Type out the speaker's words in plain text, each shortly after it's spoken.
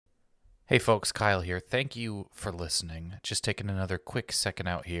Hey folks, Kyle here. Thank you for listening. Just taking another quick second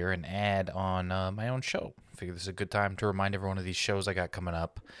out here and add on my own show. Figure this is a good time to remind everyone of these shows I got coming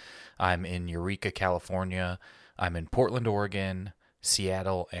up. I'm in Eureka, California. I'm in Portland, Oregon,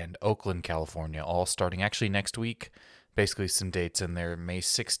 Seattle, and Oakland, California, all starting actually next week. Basically some dates in there. May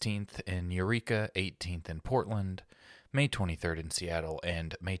 16th in Eureka, 18th in Portland, May 23rd in Seattle,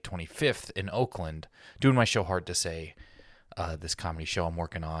 and May 25th in Oakland. Doing my show Hard to Say, this comedy show I'm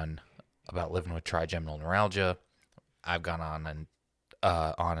working on about living with trigeminal neuralgia. I've gone on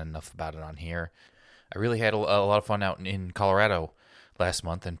enough about it on here. I really had a lot of fun out in Colorado last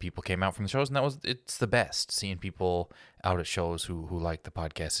month, and people came out from the shows, and it's the best. Seeing people out at shows who like the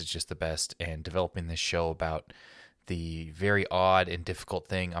podcast is just the best, and developing this show about the very odd and difficult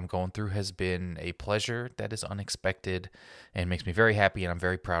thing I'm going through has been a pleasure that is unexpected and makes me very happy, and I'm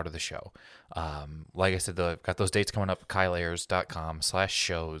very proud of the show. Like I said, I've got those dates coming up at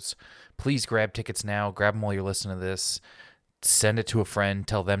kyleayers.com/shows. Please grab tickets now. Grab them while you're listening to this. Send it to a friend.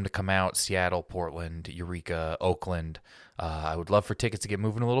 Tell them to come out. Seattle, Portland, Eureka, Oakland. I would love for tickets to get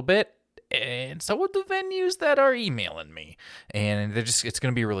moving a little bit. And so would the venues that are emailing me. And it's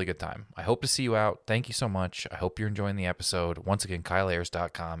going to be a really good time. I hope to see you out. Thank you so much. I hope you're enjoying the episode. Once again,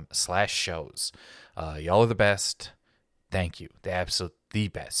 kyleayers.com/shows. Y'all are the best. Thank you. The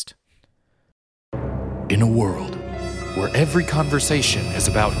best. In a world where every conversation is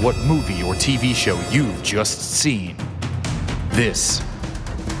about what movie or TV show you've just seen, this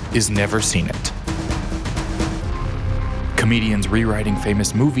is Never Seen It. Comedians rewriting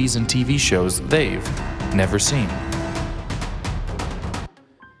famous movies and TV shows they've never seen.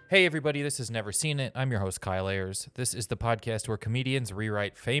 Hey everybody, this is Never Seen It. I'm your host, Kyle Ayers. This is the podcast where comedians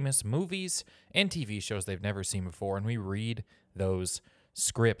rewrite famous movies and TV shows they've never seen before, and we read those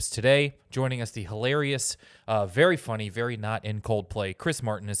scripts. Today, joining us, the hilarious, very funny, very not in Coldplay, Chris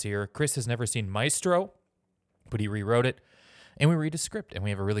Martin is here. Chris has never seen Maestro, but he rewrote it. And we read a script, and we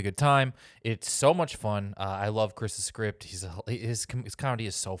have a really good time. It's so much fun. I love Chris's script. His comedy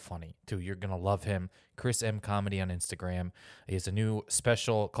is so funny, too. You're going to love him. Chris M. Comedy on Instagram. He has a new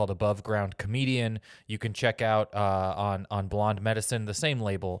special called Above Ground Comedian. You can check out on Blonde Medicine, the same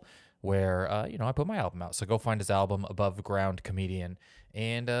label where I put my album out. So go find his album, Above Ground Comedian.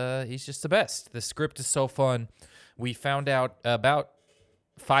 And he's just the best. The script is so fun. We found out about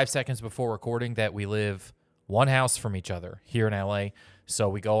 5 seconds before recording that we live one house from each other here in LA. So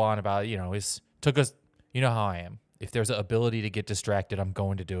we go on about, took us, you know how I am. If there's an ability to get distracted, I'm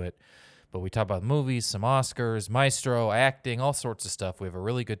going to do it. But we talk about movies, some Oscars, Maestro, acting, all sorts of stuff. We have a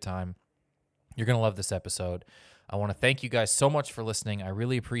really good time. You're going to love this episode. I want to thank you guys so much for listening. I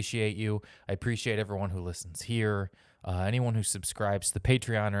really appreciate you. I appreciate everyone who listens here, anyone who subscribes to the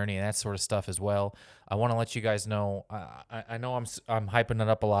Patreon or any of that sort of stuff as well. I want to let you guys know, I know I'm hyping it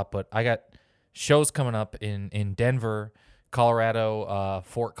up a lot, but I got shows coming up in Denver, Colorado,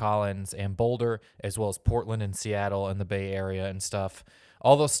 Fort Collins, and Boulder, as well as Portland and Seattle and the Bay Area and stuff.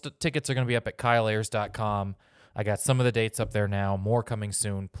 All those tickets are going to be up at kyleayers.com. I got some of the dates up there now, more coming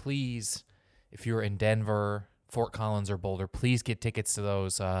soon. Please, if you're in Denver, Fort Collins, or Boulder, please get tickets to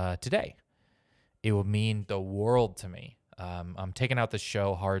those today. It would mean the world to me. I'm taking out the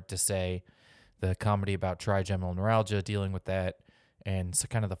show, Hard to Say, the comedy about trigeminal neuralgia, dealing with that, and so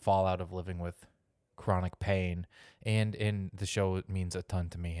kind of the fallout of living with chronic pain. And the show means a ton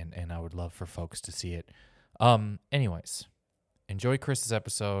to me, and I would love for folks to see it. Anyways, enjoy Chris's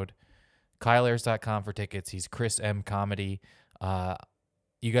episode. kyleayers.com for tickets. He's Chris M. Comedy.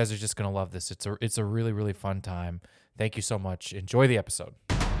 You guys are just going to love this. It's a really, really fun time. Thank you so much. Enjoy the episode.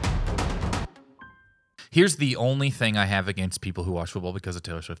 Here's the only thing I have against people who watch football because of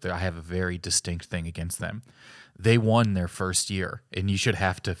Taylor Swift. I have a very distinct thing against them. They won their first year, and you should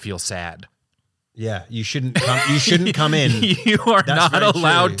have to feel sad. Yeah, you shouldn't come in. You are not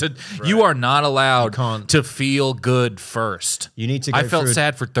allowed to. Right. You are not allowed to feel good first. You need to. I felt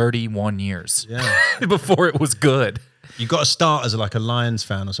sad for 31 years. Yeah, before it was good. You got to start as like a Lions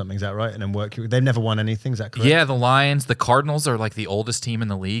fan or something, is that right? And then work. They've never won anything, is that correct? Yeah, the Lions, the Cardinals are like the oldest team in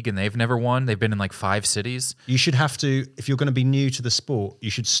the league, and they've never won. They've been in like 5 cities. You should have to, if you're going to be new to the sport, you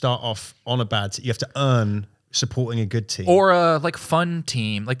should start off on a bad team. You have to earn supporting a good team. Or a like fun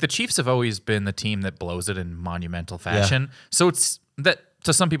team. Like the Chiefs have always been the team that blows it in monumental fashion. Yeah. So it's that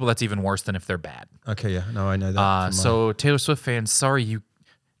to some people that's even worse than if they're bad. Okay, yeah. No, I know that. So Taylor Swift fans, sorry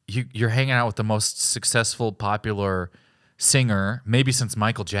you're hanging out with the most successful, popular singer, maybe since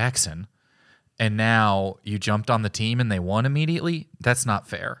Michael Jackson, and now you jumped on the team and they won immediately? That's not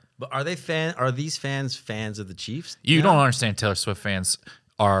fair. But are these fans of the Chiefs? You don't understand. Taylor Swift fans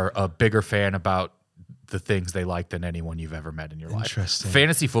are a bigger fan about the things they like than anyone you've ever met in your life. Interesting.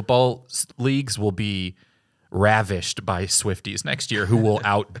 Fantasy football leagues will be ravished by Swifties next year who will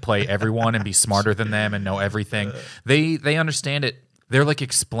outplay everyone and be smarter than them and know everything. They understand it. They're like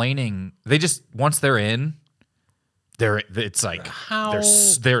explaining. They just once they're in, it's like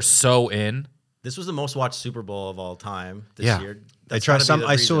they're so in. This was the most watched Super Bowl of all time this year. They tried some.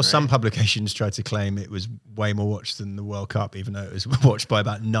 I saw some publications try to claim it was way more watched than the World Cup, even though it was watched by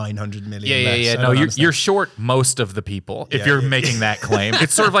about 900 million. Yeah. No, you're short most of the people if you're making that claim.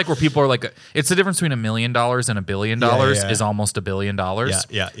 It's sort of like where people are like, it's the difference between $1 million and $1 billion is almost $1 billion.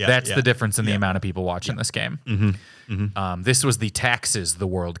 Yeah. That's the difference in the amount of people watching this game. This was the taxes the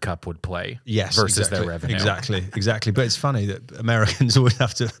World Cup would play versus their revenue. Exactly. But it's funny that Americans always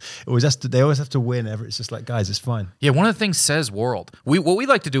have to win. It's just like, guys, it's fine. Yeah, one of the things says world. What we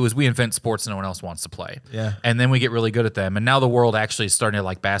like to do is we invent sports no one else wants to play. Yeah. And then we get really good at them. And now the world actually is starting to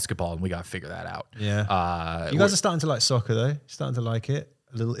like basketball, and we got to figure that out. Yeah. You guys are starting to like soccer, though. Starting to like it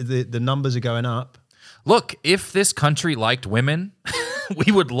a little. The numbers are going up. Look, if this country liked women,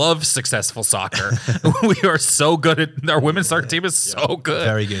 we would love successful soccer. We are so good at our women's soccer team is so good.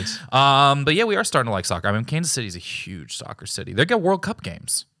 Very good. But yeah, we are starting to like soccer. I mean, Kansas City is a huge soccer city. They got World Cup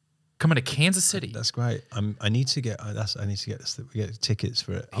games coming to Kansas City. That's great. I need to get this. We get tickets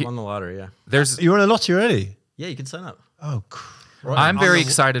for it. I'm on the lottery. Yeah. You're on a lottery already. Yeah, you can sign up. Oh, right. I'm very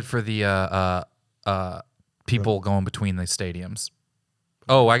excited for the people going between the stadiums.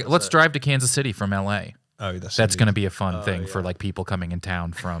 Oh, let's drive to Kansas City from LA. Oh, that's going to be a fun thing for like people coming in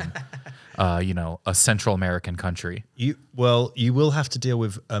town from, a Central American country. You will have to deal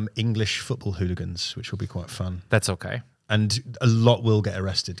with English football hooligans, which will be quite fun. That's okay. And a lot will get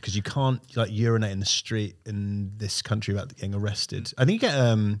arrested because you can't like urinate in the street in this country without getting arrested. I think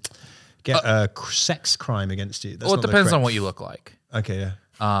you get a sex crime against you. Well, it depends on what you look like. Okay, yeah.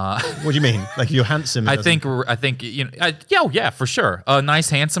 What do you mean? Like you're handsome? I think for sure. A nice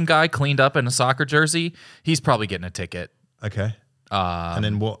handsome guy cleaned up in a soccer jersey, he's probably getting a ticket. Okay. And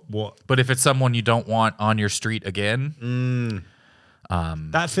then what? But if it's someone you don't want on your street again,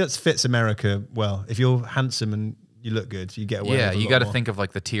 that fits America well. If you're handsome and you look good, you get away. Yeah, with you got to think of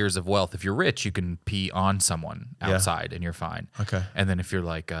like the tiers of wealth. If you're rich, you can pee on someone outside and you're fine. Okay. And then if you're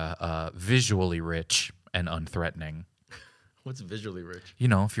like visually rich and unthreatening. What's visually rich?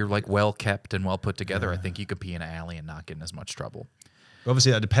 If you're like well kept and well put together, I think you could pee in an alley and not get in as much trouble.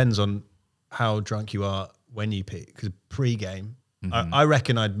 Obviously, that depends on how drunk you are when you pee. Because pre-game, I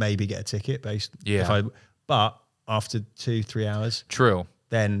reckon I'd maybe get a ticket but after 2-3 hours, true.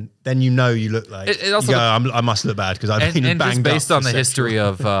 Then you look like it also I must look bad because I've been banged just based up on the history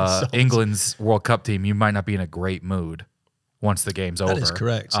of England's World Cup team, you might not be in a great mood once the game's over. That is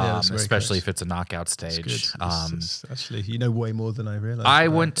correct. Yeah, especially correct. if it's a knockout stage. It's actually, you know way more than I realized. I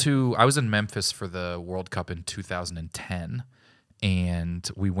was in Memphis for the World Cup in 2010,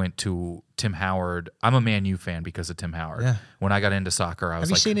 and we went to Tim Howard. I'm a Man U fan because of Tim Howard. Yeah. When I got into soccer, Have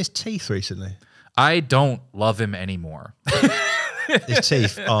you seen his teeth recently? I don't love him anymore. His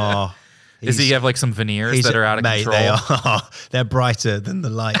teeth are... Does he have like some veneers that are out of control? They're brighter than the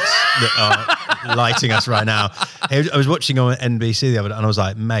lights that are lighting us right now. I was watching on NBC the other day and I was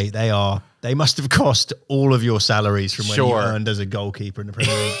like, mate, they must have cost all of your salaries from when you earned as a goalkeeper in the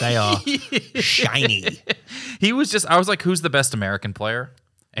Premier League. They are shiny. I was like, who's the best American player?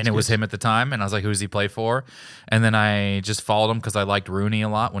 And it was him at the time. And I was like, who's he play for? And then I just followed him because I liked Rooney a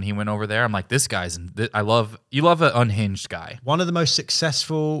lot when he went over there. I'm like, you love an unhinged guy. One of the most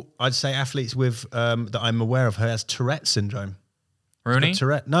successful, I'd say, athletes with that I'm aware of who has Tourette syndrome. Rooney?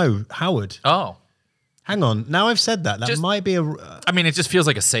 No, Howard. Oh. Hang on. Now I've said that. That might be it just feels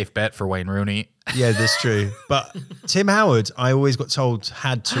like a safe bet for Wayne Rooney. Yeah, that's true. But Tim Howard, I always got told,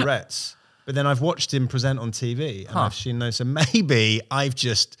 had Tourette's. But then I've watched him present on TV and I've seen those. So maybe I've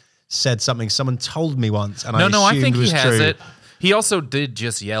just said something someone told me once and I think he has true. it. He also did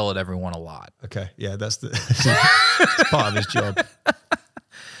just yell at everyone a lot. Okay, yeah, that's it's part of his job.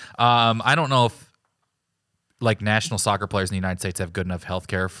 I don't know if like national soccer players in the United States have good enough health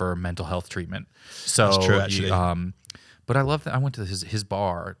care for mental health treatment. So that's true, actually. But I love that. I went to his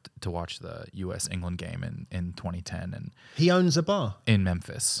bar to watch the U.S. England game in 2010, and he owns a bar in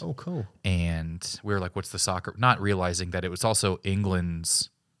Memphis. Oh, cool! And we were like, "What's the soccer?" Not realizing that it was also England's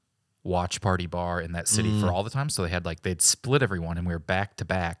watch party bar in that city for all the time. So they'd split everyone, and we were back to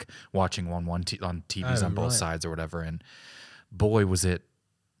back watching on TVs on both sides or whatever. And boy, was it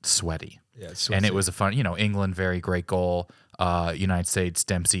sweaty! Yeah, it's sweaty. And it was a fun, England, very great goal. United States,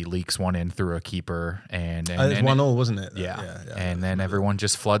 Dempsey leaks one in through a keeper, and it was 1-1, wasn't it? Yeah. And then everyone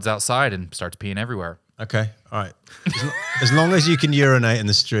just floods outside and starts peeing everywhere. Okay, all right. As long as you can urinate in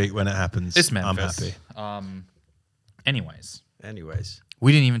the street when it happens, It's Memphis. I'm happy. Anyways,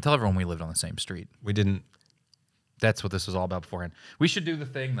 we didn't even tell everyone we lived on the same street. We didn't. That's what this was all about beforehand. We should do the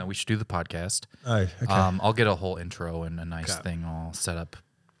thing, though. We should do the podcast. Oh, okay. I'll get a whole intro and a nice thing all set up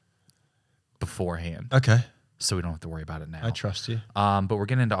beforehand. Okay. So we don't have to worry about it now. I trust you. But we're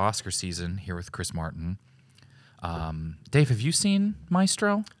getting into Oscar season here with Chris Martin. Dave, have you seen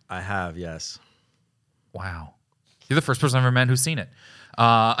Maestro? I have, yes. Wow. You're the first person I've ever met who's seen it.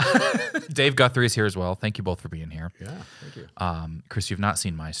 Dave Guthrie is here as well. Thank you both for being here. Yeah, thank you. Chris, you've not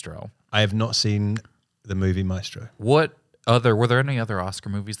seen Maestro. I have not seen the movie Maestro. Were there any other Oscar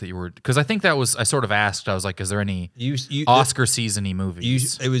movies that you were, because I think that was, I sort of asked, I was like, is there any Oscar season-y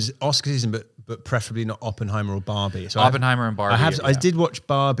movies? It was Oscar season, but preferably not Oppenheimer or Barbie. So Oppenheimer and Barbie. I did watch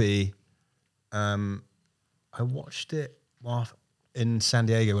Barbie. I watched it in San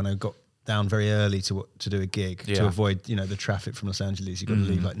Diego when I got down very early to do a gig to avoid the traffic from Los Angeles. You've got to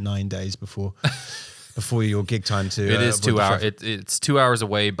leave like 9 days before your gig time to. It is 2 hours. It's 2 hours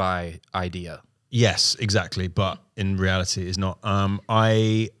away by idea. Yes, exactly. But in reality, it's not.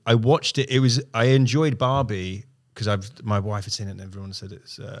 I watched it. I enjoyed Barbie because my wife had seen it and everyone said it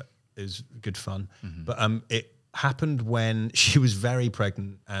was good fun. Mm-hmm. But it happened when she was very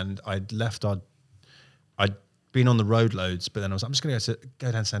pregnant and I'd been on the road loads, but then I was like, I'm just going to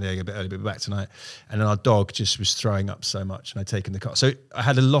go down to San Diego a bit early, but be back tonight. And then our dog just was throwing up so much and I'd taken the car. So I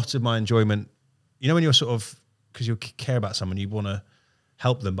had a lot of my enjoyment. When you're sort of, because you care about someone, you want to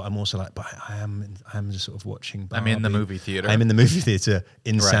help them, but I'm also like, but I am just sort of watching Barbie. I'm in the movie theater. I'm in the movie theater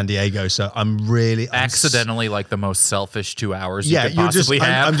in San Diego, so I'm really accidentally like the most selfish 2 hours you could possibly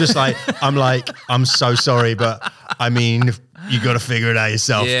have. I'm just like, I'm so sorry, but I mean, you got to figure it out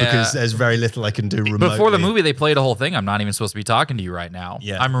yourself because there's very little I can do remotely. Before the movie, they played a whole thing. I'm not even supposed to be talking to you right now.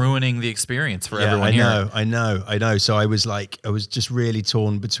 Yeah. I'm ruining the experience for everyone here. I know. So I was just really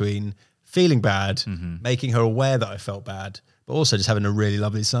torn between feeling bad, making her aware that I felt bad, but also just having a really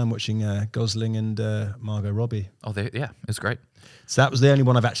lovely time watching Gosling and Margot Robbie. Oh, it's great. So that was the only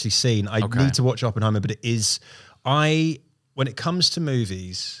one I've actually seen. I need to watch Oppenheimer, but when it comes to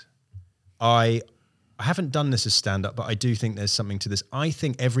movies, I haven't done this as stand-up, but I do think there's something to this. I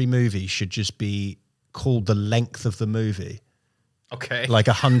think every movie should just be called the length of the movie. Okay. Like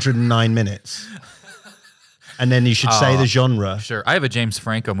 109 minutes. And then you should say the genre. Sure. I have a James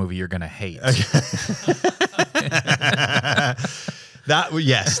Franco movie you're going to hate. Okay. That would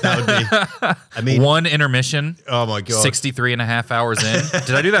be. I mean, one intermission. Oh my God. 63 and a half hours in.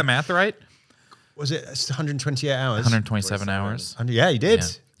 Did I do that math right? Was it 128 hours? 127 hours. Yeah, you did. Yeah.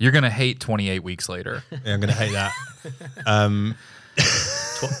 You're going to hate 28 weeks later. Yeah, I'm going to hate that.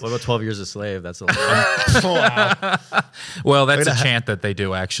 What about 12 Years a Slave? That's a lot. Wow. Well, that's a chant that they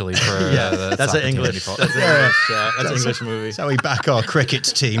do actually for that's an English. That's an English movie. That's how we back our cricket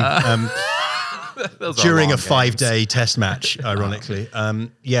team during a 5-day test match. Ironically,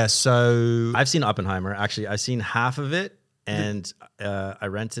 So I've seen Oppenheimer. Actually, I've seen half of it, and I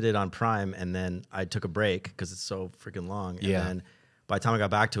rented it on Prime, and then I took a break because it's so freaking long. And then by the time I got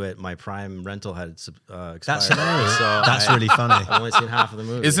back to it, my Prime rental had expired. That's hilarious. So that's really funny. I've only seen half of the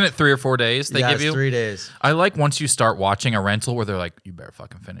movie. Isn't it 3 or 4 days they give you? 3 days. I like once you start watching a rental where they're like, you better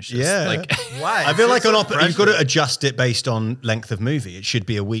fucking finish this. Yeah. Like, why? I feel like you've got to adjust it based on length of movie. It should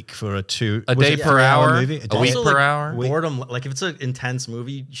be a week for a day per hour movie. A week per hour. Boredom. Like if it's an intense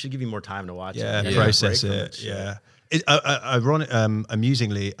movie, you should give you more time to watch it. Process it. Yeah.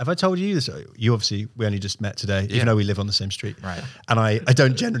 Amusingly, have I told you this? You obviously, we only just met today, even though we live on the same street. Right. And I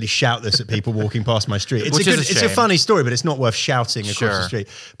don't generally shout this at people walking past my street. It's a funny story, but it's not worth shouting across the street.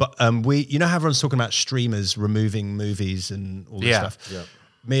 But how everyone's talking about streamers removing movies and all this stuff. Yeah.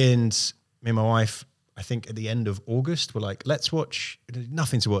 Me and my wife, I think at the end of August, we're like, let's watch,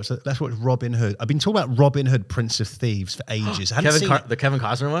 nothing to watch, let's watch Robin Hood. I've been talking about Robin Hood, Prince of Thieves for ages. The Kevin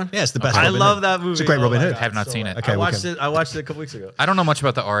Costner one? Yeah, it's the best. I love that movie. It's a great Robin Hood. I have not seen it. Okay, I watched it a couple weeks ago. I don't know much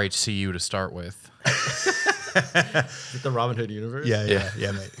about the RHCU to start with. Is it the Robin Hood universe?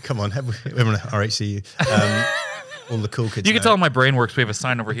 Yeah, mate. Come on, we're on RHCU. All the cool kids. You can tell my brain works. We have a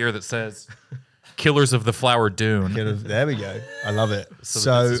sign over here that says Killers of the Flower Dune. There we go. I love it.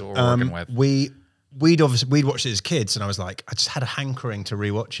 So this is what we're working with. We'd watched it as kids, and I was like, I just had a hankering to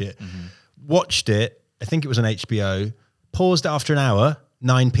rewatch it. Mm-hmm. Watched it. I think it was on HBO. Paused after an hour,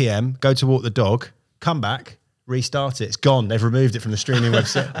 9 p.m. Go to walk the dog. Come back. Restart it. It's gone. They've removed it from the streaming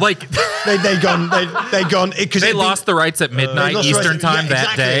website. Like they gone because they lost the rights at midnight Eastern time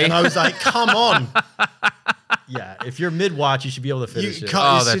that day. And I was like, come on. Yeah, if you're mid-watch, you should be able to finish it.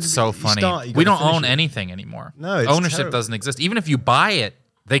 Oh, that's so funny. We don't own anything anymore. No, it's ownership terrible. doesn't exist. Even if you buy it,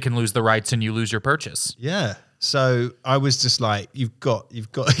 they can lose the rights and you lose your purchase. Yeah. So I was just like, you've got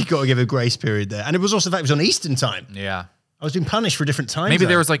to give a grace period there. And it was also the fact it was on Eastern time. Yeah. I was being punished for a different time. Maybe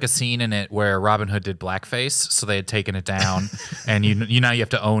there was like a scene in it where Robin Hood did blackface, so they had taken it down, and you now you have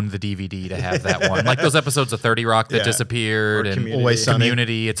to own the DVD to have that one. Like those episodes of 30 Rock that disappeared, and Community. Always Sunny.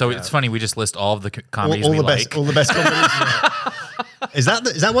 Community. It's funny. We just list all of the comedies all we the like. best, all the best comedies. Is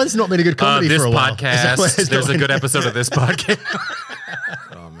that why it's not been a good comedy This for a while? podcast. There's a good episode of this podcast.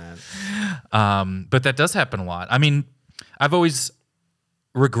 Oh man. But that does happen a lot. I mean, I've always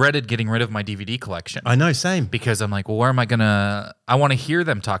regretted getting rid of my DVD collection. I know, same. Because I'm like, well, where am I gonna? I want to hear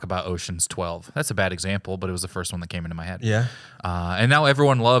them talk about Ocean's 12. That's a bad example, but it was the first one that came into my head. Yeah. And now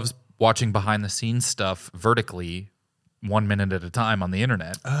everyone loves watching behind the scenes stuff vertically, 1 minute at a time on the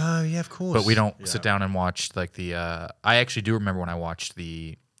internet. Oh yeah, of course. But we don't sit down and watch like the. I actually do remember when I watched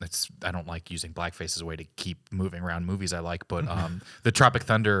the. I don't like using blackface as a way to keep moving around movies I like, but the Tropic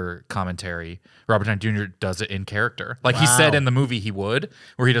Thunder commentary, Robert Downey Jr. does it in character. Like he said in the movie he would,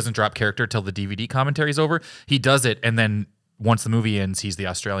 where he doesn't drop character till the DVD commentary's over. He does it, and then once the movie ends, he's the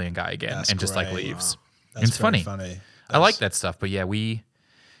Australian guy again and just like leaves. That's It's funny. I like that stuff, but yeah,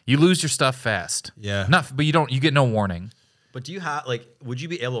 you lose your stuff fast. Yeah. But you get no warning. But do you have would you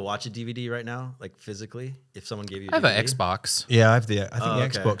be able to watch a DVD right now, like physically, if someone gave you a I have DVD? an Xbox. Yeah, I think the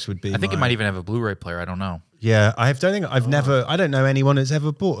okay. Xbox would be. I think it might even have a Blu-ray player. I don't know. Yeah, I don't know anyone that's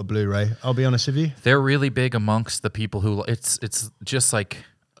ever bought a Blu-ray. I'll be honest with you. They're really big amongst the people who it's just like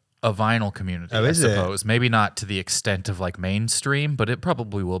a vinyl community, Oh, I is it? suppose. Maybe not to the extent of like mainstream, but it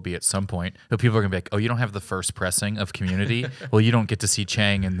probably will be at some point. But people are gonna be like, "Oh, you don't have the first pressing of Community? Well, you don't get to see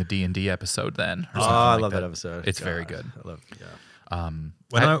Chang in the D&D episode then." Or Oh, something I like love that episode. It's very good. I love. Yeah.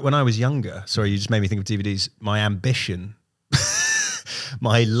 When I was younger, sorry, you just made me think of DVDs. My ambition,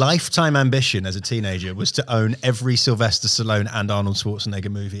 my lifetime ambition as a teenager was to own every Sylvester Stallone and Arnold Schwarzenegger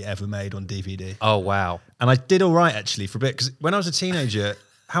movie ever made on DVD. Oh wow, And I did all right actually for a bit because when I was a teenager,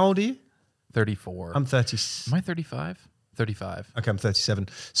 how old are you? 34. I'm 30. Am I 35? 35. Okay, I'm 37.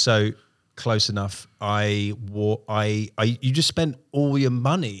 So close enough. You just spent all your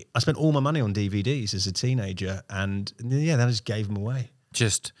money. I spent all my money on DVDs as a teenager, and yeah, that just gave them away.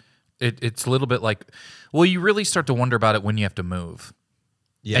 Just it's a little bit like, well, you really start to wonder about it when you have to move.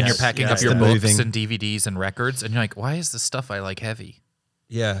 Yes, And you're packing up yes, your the books moving. and DVDs and records, and you're like, why is the stuff I like heavy?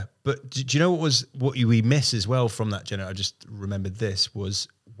 Yeah, but do you know what we miss as well from that generation? I just remembered this was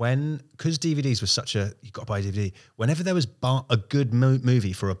because DVDs was you got to buy a DVD. Whenever there was a good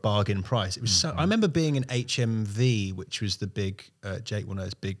movie for a bargain price, it was so. I remember being in HMV, which was the big Jake will know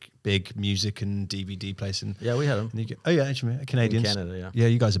it's big music and DVD place. And Yeah, we had them. HMV, Canadians, In Canada, yeah. Yeah,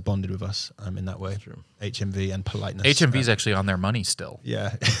 you guys are bonded with us in that way. True. HMV and politeness. HMV's actually on their money still.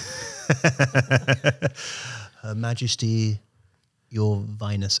 Yeah. Her Majesty, your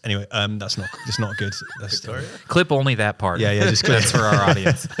Vinus. Anyway, that's not good. That's Victoria? Clip only that part. Yeah, just clip. That's for our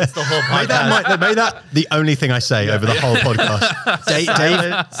audience. That's the whole podcast. Made that the only thing I say over the whole podcast. Dave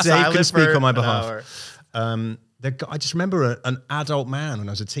can speak on my behalf. I just remember an adult man when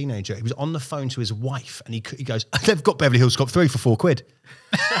I was a teenager. He was on the phone to his wife, and he goes, "They've got Beverly Hills Cop 3 for £4."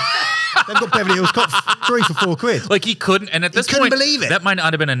 They've got Beverly Hills Cop 3 for £4. Like he couldn't, and at this couldn't point, believe it. That might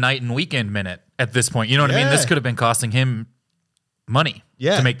not have been a night and weekend minute at this point. You know what I mean? This Yeah. could have been costing him money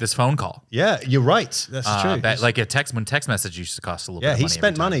to make this phone call. Yeah, you're right. That's true. Like when text message used to cost a little bit Yeah, of he money.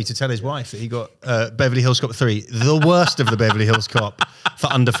 spent money to tell his wife that he got Beverly Hills Cop 3, the worst of the Beverly Hills Cop, for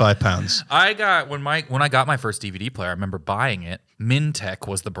under £5. I got when I got my first DVD player, I remember buying it. Mintech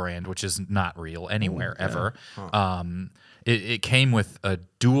was the brand, which is not real anywhere ever. It came with a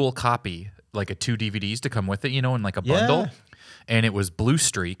dual copy, like a 2 DVDs to come with it, in like a bundle. Yeah. And it was Blue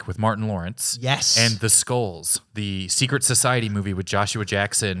Streak with Martin Lawrence. Yes. And The Skulls, the Secret Society movie with Joshua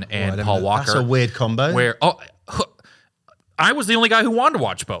Jackson and Paul Walker. That's a weird combo. Where I was the only guy who wanted to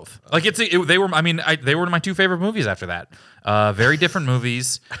watch both. Like they were my 2 favorite movies after that. Very different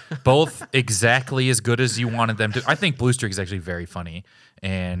movies, both exactly as good as you wanted them to. I think Blue Streak is actually very funny,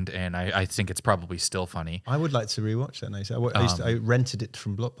 and I think it's probably still funny. I would like to rewatch that. Nice. I rented it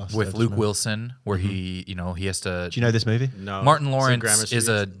from Blockbuster With Luke Wilson, where he has to. Do you know this movie? No. Martin Lawrence is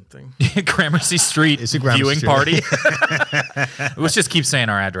a Gramercy Street It's a Gramercy viewing Street. party. Let's just keep saying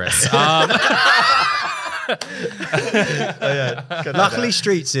our address. Luckily,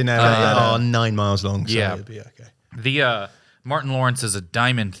 streets in LA are 9 miles long. So Yeah. it'll be okay. The Martin Lawrence is a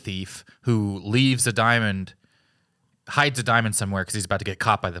diamond thief who hides a diamond somewhere because he's about to get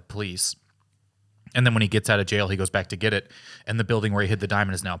caught by the police. And then when he gets out of jail, he goes back to get it. And the building where he hid the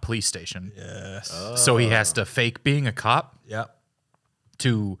diamond is now a police station. Yes. So he has to fake being a cop Yep.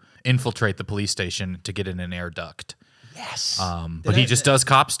 to infiltrate the police station to get in an air duct. Yes. But he just does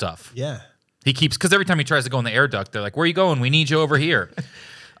cop stuff. Yeah. He keeps, because every time he tries to go in the air duct, they're like, "Where are you going? We need you over here."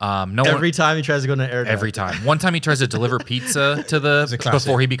 Every time he tries to go in an air duct. Every time. One time he tries to deliver pizza to a classic.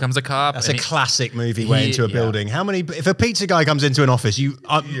 before he becomes a cop. That's and a classic movie way into a yeah. building. How many? If a pizza guy comes into an office,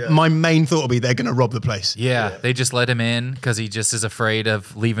 my main thought will be they're going to rob the place. Yeah, they just let him in because he just is afraid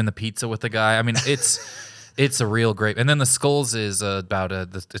of leaving the pizza with the guy. I mean, it's a real great. And then the Skulls is about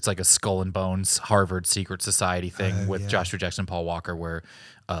it's like a Skull and Bones Harvard secret society thing with Joshua Jackson, Paul Walker, where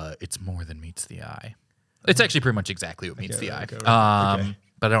it's more than meets the eye. It's actually pretty much exactly what meets the eye. Okay.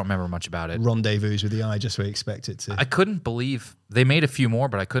 But I don't remember much about it. Rendezvous with the eye, just where you expect it to. I couldn't believe they made a few more,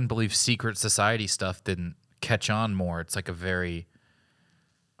 but I couldn't believe secret society stuff didn't catch on more. It's like a very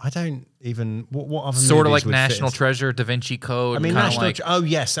I don't even what other sort of movies like would National fit? Treasure, Da Vinci Code. I mean, kinda National. like, Oh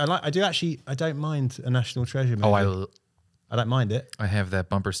yes, I do actually. I don't mind a National Treasure movie. I don't mind it. I have that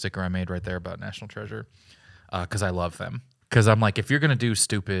bumper sticker I made right there about National Treasure because I love them. Because I'm like, if you're gonna do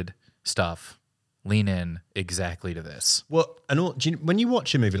stupid stuff, lean in exactly to this. Well, and when you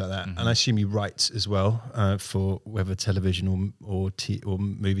watch a movie like that, and I assume you write as well for whether television or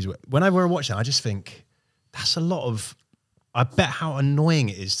movies. Whenever I watch that, I just think that's a lot of. I bet how annoying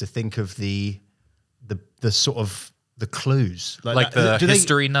it is to think of the sort of the clues, Like the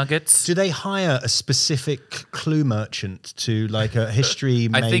history nuggets. Do they hire a specific clue merchant to like a history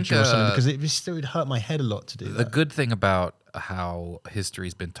major think, or something? Because it would hurt my head a lot to do The that. good thing about how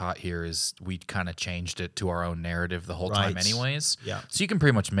history's been taught here is we kind of changed it to our own narrative the whole time Right. anyways. Yeah. So you can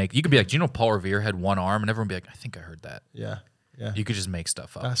pretty much you can be like, do you know Paul Revere had one arm? And everyone would be like, I think I heard that. Yeah. Yeah. You could just make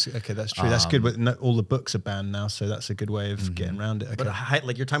stuff up. That's okay. That's true. That's good. But all the books are banned now, so that's a good way of getting around it. Okay. But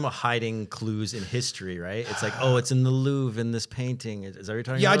like you're talking about hiding clues in history, right? It's like, oh, it's in the Louvre in this painting. Is that what you're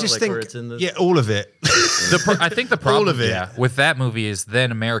talking about? I just like, think or it's in the all of it. I think the problem of it. with that movie is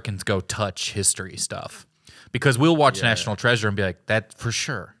then Americans go touch history stuff. Because we'll watch National Treasure and be like, that for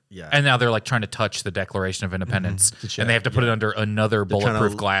sure. Yeah. And now they're like trying to touch the Declaration of Independence. And they have to put it under another trying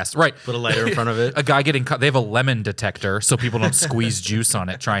bulletproof to glass. Right. put a lighter in front of it. A guy getting cut. They have a lemon detector so people don't squeeze juice on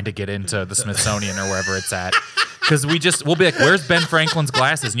it trying to get into the Smithsonian or wherever it's at. Because we'll be like, where's Ben Franklin's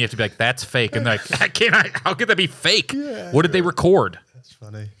glasses? And you have to be like, that's fake. And they're like, how could that be fake? What did they record? That's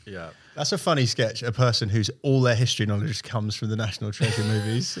funny. Yeah. That's a funny sketch. A person whose all their history knowledge comes from the National Treasure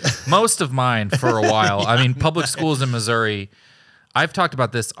movies. Most of mine for a while. I mean, public schools in Missouri. I've talked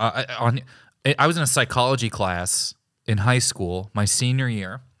about this I was in a psychology class in high school my senior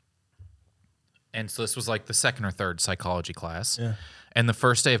year. And so this was like the second or third psychology class. Yeah. And the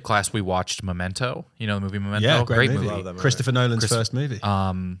first day of class, we watched Memento. You know the movie Memento? Yeah, great movie. movie. Love that Christopher Nolan's first movie.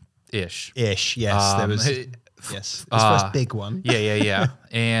 Ish. Ish, yes. There was his first big one. Yeah.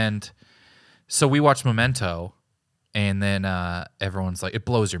 And so we watched Memento, and then everyone's like, it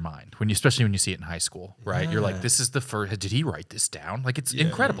blows your mind especially when you see it in high school, right? You're like, this is the first. Did he write this down? Like, it's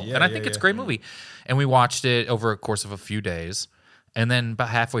incredible, and I think it's a great movie. And we watched it over a course of a few days, and then about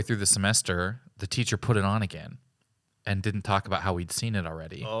halfway through the semester, the teacher put it on again, and didn't talk about how we'd seen it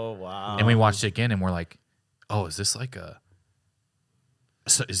already. Oh wow. And we watched it again, and we're like, oh, is this like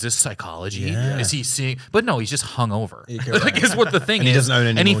is this psychology? Yeah. Is he seeing? But no, he's just hungover. Like, is what the thing And is. he doesn't own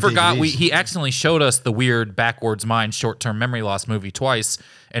any and he more forgot. DVDs. He accidentally showed us the weird backwards mind, short-term memory loss movie twice,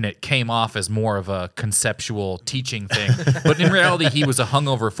 and it came off as more of a conceptual teaching thing. But in reality, he was a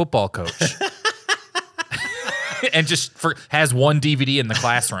hungover football coach. And just has one DVD in the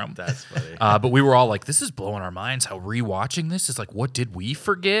classroom. That's funny. But we were all like, this is blowing our minds how rewatching this is like, what did we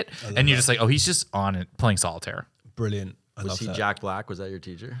forget? And you're just like, oh, he's just on it playing solitaire. Brilliant. I Was love he that. Jack Black? Was that your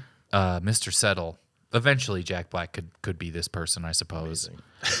teacher? Mr. Settle. Eventually, Jack Black could be this person, I suppose.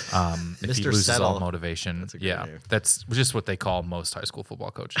 If he Mr. loses all Settle. motivation. That's a great Yeah, name. that's just what they call most high school football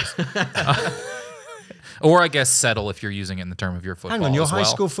coaches. Or I guess settle if you're using it in the term of your football. Hang on, your as high well.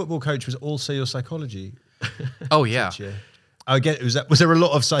 school football coach was also your psychology Oh yeah. teacher. I get. Was there a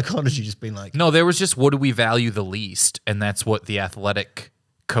lot of psychology just being like, No, there was just what do we value the least, and that's what the athletic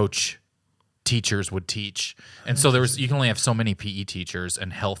coach teachers would teach. And so you can only have so many PE teachers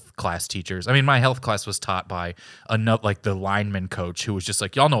and health class teachers. I mean, my health class was taught by like the lineman coach who was just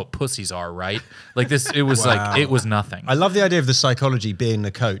like, y'all know what pussies are, right? Like this, it was like it was nothing. I love the idea of the psychology being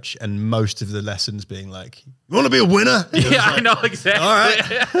the coach and most of the lessons being like, you want to be a winner? Yeah, I know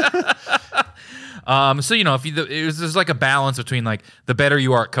exactly. All right. So if there's like a balance between like the better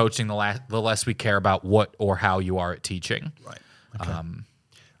you are at coaching, the less we care about what or how you are at teaching. Right. Okay.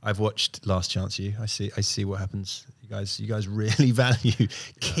 I've watched Last Chance U. I see what happens. You You guys really value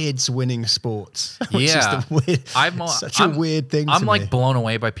kids winning sports. Which Yeah. is such a weird thing I'm to like me. blown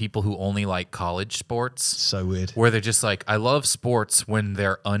away by people who only like college sports. So weird. Where they're just like, I love sports when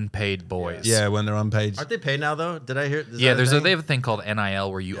they're unpaid boys. Yeah, when they're unpaid. Aren't they paid now though? Did I hear? Yeah, they have a thing called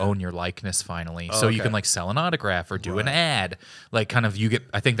NIL where you own your likeness finally. So you can like sell an autograph or do an ad. Like kind of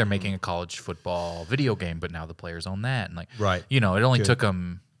I think they're making a college football video game, but now the players own that. And like, it only took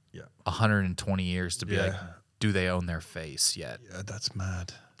them 120 years to be like, do they own their face yet? Yeah, that's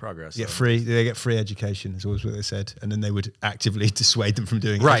mad. Progress. They get free education, is always what they said. And then they would actively dissuade them from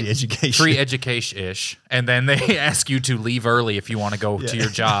doing education. Free education-ish. And then they ask you to leave early if you want to go to your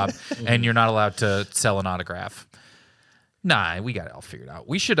job, and you're not allowed to sell an autograph. Nah, we got it all figured out.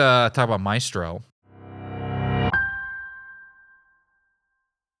 We should talk about Maestro.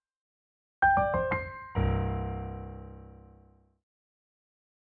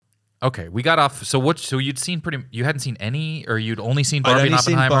 Okay, we got off. So you hadn't seen any, or you'd only seen Barbie and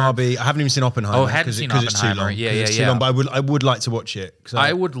Oppenheimer? I'd only seen Barbie. I haven't even seen Oppenheimer. Oh, hadn't seen Oppenheimer. It's too long. It's too long, but I would like to watch it.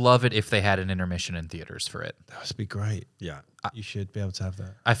 I would love it if they had an intermission in theaters for it. That would be great. Yeah. You should be able to have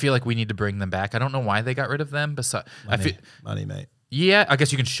that. I feel like we need to bring them back. I don't know why they got rid of them. Money, mate. Yeah, I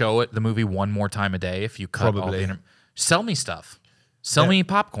guess you can show the movie one more time a day if you cut all the sell me stuff. Sell me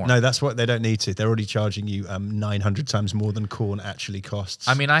popcorn. No, that's what they don't need to. They're already charging you 900 times more than corn actually costs.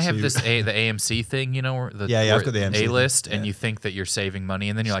 I mean, I have the AMC thing, I've got the AMC A-list, and you think that you're saving money,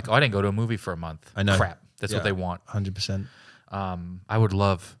 and then you're like, oh, I didn't go to a movie for a month. I know. Crap. That's what they want. 100%. I would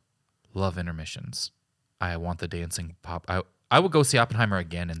love intermissions. I want the dancing pop. I would go see Oppenheimer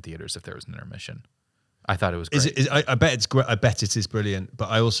again in theaters if there was an intermission. I thought it was great. I bet it's great. I bet it is brilliant. But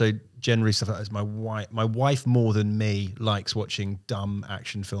I also generally stuff like this. My wife more than me likes watching dumb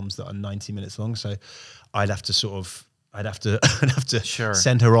action films that are 90 minutes long. So I'd have to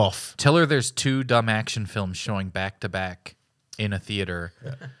send her off. Tell her there's 2 dumb action films showing back to back in a theater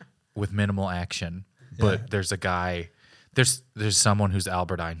with minimal action. But there's a guy. There's someone who's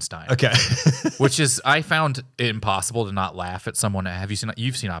Albert Einstein. Okay. Which is, I found it impossible to not laugh at someone.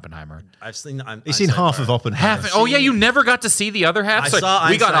 You've seen Oppenheimer. I've seen. You've seen half of Oppenheimer. Oh yeah, you never got to see the other half.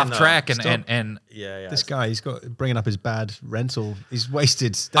 We got off track and this guy, he's got bringing up his bad rental. He's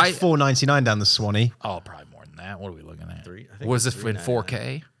wasted. That's $4.99 down the Swanee. Oh, probably more than that. What are we looking at? Was it in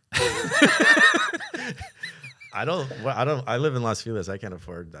 4K? I don't. I live in Las Feliz. I can't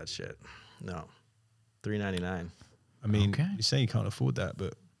afford that shit. No, $3.99. I mean, you're saying you can't afford that,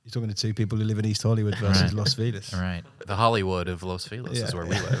 but you're talking to 2 people who live in East Hollywood versus Las Vegas. Right. The Hollywood of Los Feliz is where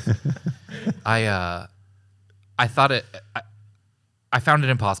we live. I thought I found it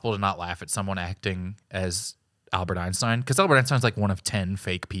impossible to not laugh at someone acting as Albert Einstein, because Albert Einstein's like one of 10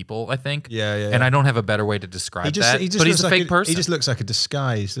 fake people, I think. Yeah. And I don't have a better way to describe that. But he's a fake person. He just looks like a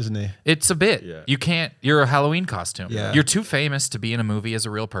disguise, doesn't he? It's a bit. Yeah. You're a Halloween costume. Yeah. You're too famous to be in a movie as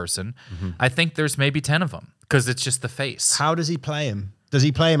a real person. Mm-hmm. I think there's maybe 10 of them, because it's just the face. How does he play him? Does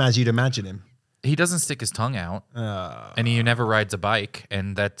he play him as you'd imagine him? He doesn't stick his tongue out, and he never rides a bike,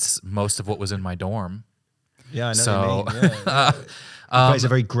 and that's most of what was in my dorm. Yeah, I know what you mean. Yeah. He plays a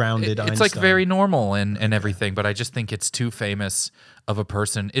very grounded Einstein. It's like very normal and everything, but I just think it's too famous of a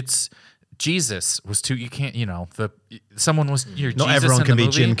person. It's Jesus was too. You can't. Someone was. Not Jesus everyone can be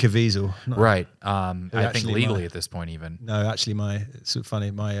movie. Jim Caviezel, right? I think legally at this point, even. No, actually, it's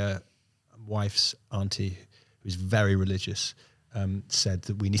funny. My wife's auntie, who's very religious, said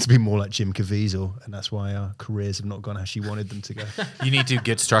that we need to be more like Jim Caviezel, and that's why our careers have not gone how she wanted them to go. You need to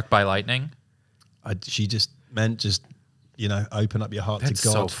get struck by lightning. She just meant open up your heart That's to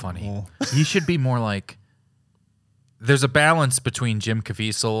God. That's so funny. You should be more like. There's a balance between Jim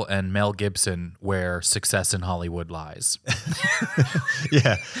Caviezel and Mel Gibson where success in Hollywood lies.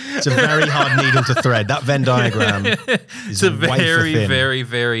 Yeah, it's a very hard needle to thread. That Venn diagram is it's a very, very,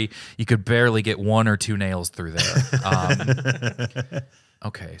 very. You could barely get 1 or 2 nails through there.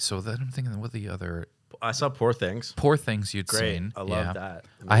 Okay, so then I'm thinking, what the other? I saw Poor Things. Poor Things you'd seen. I love that.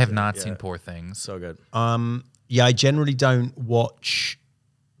 Amazing. I have not seen Poor Things. So good. Yeah, I generally don't watch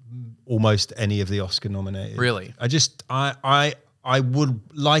almost any of the Oscar nominated. Really? I would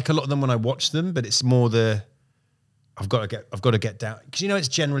like a lot of them when I watch them, but it's more I've got to get down, because it's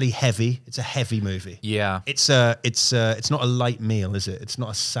generally heavy. It's a heavy movie. Yeah. It's not a light meal, is it? It's not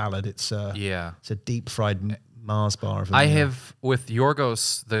a salad. It's a deep fried Mars bar. I have, with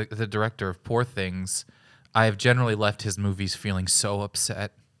Yorgos, the director of Poor Things, I have generally left his movies feeling so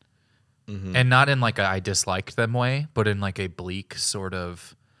upset. Mm-hmm. And not in like I disliked them way, but in like a bleak sort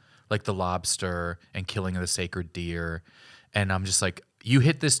of, like The Lobster and Killing of the Sacred Deer. And I'm just like, you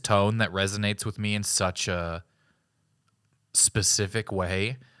hit this tone that resonates with me in such a specific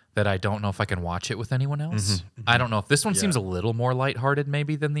way that I don't know if I can watch it with anyone else. I don't know if this one seems a little more lighthearted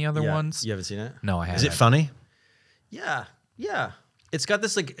maybe than the other ones. You haven't seen it? No, I haven't. Is it funny? Yeah. It's got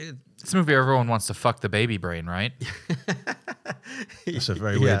this like. This movie, everyone wants to fuck the baby brain, right? That's a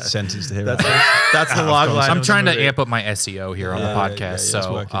very weird sentence to hear. That's the log line. I'm trying to amp up my SEO here on the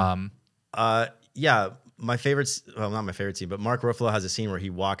podcast. My favorite, well, not my favorite scene, but Mark Ruffalo has a scene where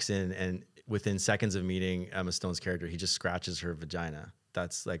he walks in and within seconds of meeting Emma Stone's character, he just scratches her vagina.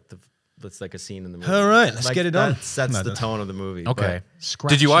 That's like a scene in the movie. All right, let's like, get it on. That sets the tone of the movie. Okay.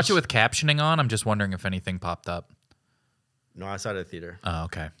 Did you watch it with captioning on? I'm just wondering if anything popped up. No, I saw it at the theater. Oh,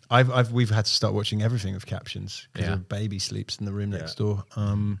 okay. We've had to start watching everything with captions because a baby sleeps in the room next door.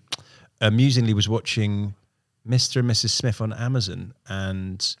 Amusingly, was watching Mr. and Mrs. Smith on Amazon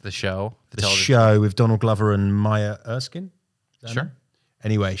and the show with Donald Glover and Maya Erskine. Sure.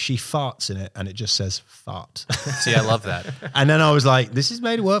 Anyway, she farts in it, and it just says "fart." See, I love that. And then I was like, "This is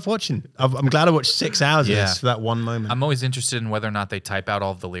made it worth watching." I'm glad I watched 6 hours of this for that one moment. I'm always interested in whether or not they type out all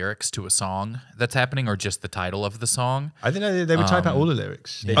of the lyrics to a song that's happening, or just the title of the song. I think they would type out all the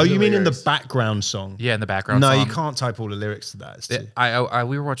lyrics. Yeah. Oh, you mean in the lyrics. background song? Yeah, in the background. No, song. you can't type all the lyrics to that. It's too-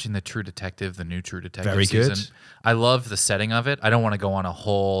 We were watching the True Detective, the new True Detective Very season. good. I love the setting of it. I don't want to go on a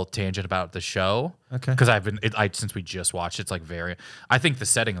whole tangent about the show. Okay. Because since we just watched it, it's like I think the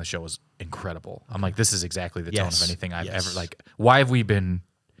setting of the show was incredible. I'm like, this is exactly the tone of anything I've ever like. Why have we been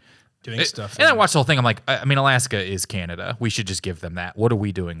doing stuff? And I watched the whole thing. I'm like, I mean, Alaska is Canada. We should just give them that. What are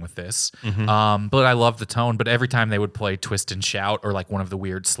we doing with this? But I love the tone. But every time they would play Twist and Shout or like one of the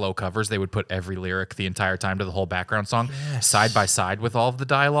weird slow covers, they would put every lyric the entire time to the whole background song side by side with all of the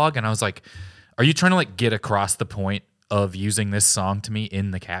dialogue. And I was like, are you trying to like get across the point of using this song to me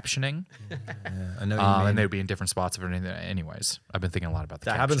in the captioning? I know what you mean. And they would be in different spots of it. Anyways, I've been thinking a lot about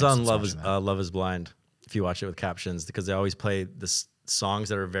That happens on Love is Blind if you watch it with captions, because they always play the songs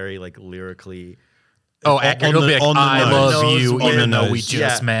that are very like lyrically. Accurate. It'll be like, I love you, even though we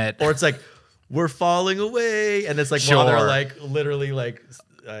just met. Or it's like, we're falling away. And it's like, while they're like literally like.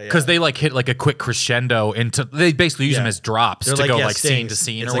 Because they like hit like a quick crescendo into, they basically use them as drops to go like scene to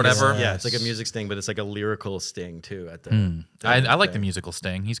scene or whatever. It's like a music sting, but it's like a lyrical sting too. At the I like the musical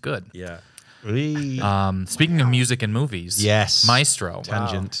sting. He's good. Yeah. Speaking of music and movies, Maestro.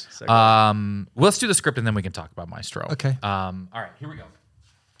 Tangent. Wow. Let's do the script and then we can talk about Maestro. Okay. All right, here we go.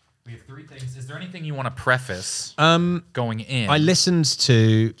 We have 3 things. Is there anything you want to preface going in? I listened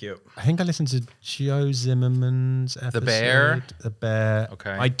to. Cute. I think I listened to Joe Zimmerman's episode. The Bear.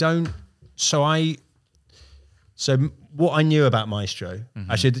 Okay. I don't. So what I knew about Maestro.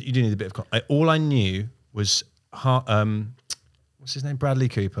 Actually, you do need a bit of. All I knew was what's his name? Bradley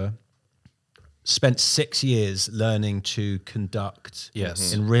Cooper. Spent 6 years learning to conduct.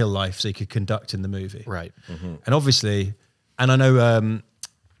 Yes. In real life, so he could conduct in the movie. Right. And obviously, and I know.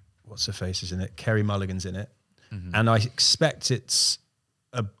 What's her face is in it? Kerry Mulligan's in it, and I expect it's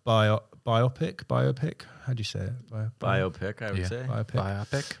a biopic. How do you say it? Biopic, I would say.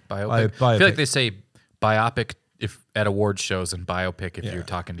 Biopic. I Biopic. feel like they say biopic if at award shows and biopic if you're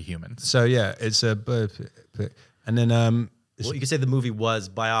talking to humans. So yeah, it's a biopic, and then Well, you could say the movie was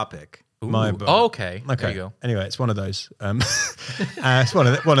biopic. Okay. There you go. Anyway, it's one of those. It's one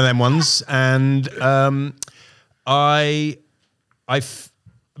of them ones, and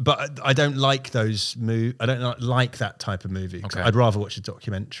but I don't like those I don't like that type of movie. Okay. I'd rather watch a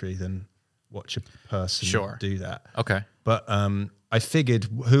documentary than watch a person do that. Okay. But I figured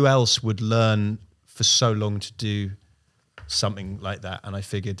who else would learn for so long to do something like that, and I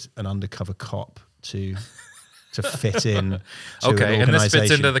figured an undercover cop to fit in. To Okay, an and this fits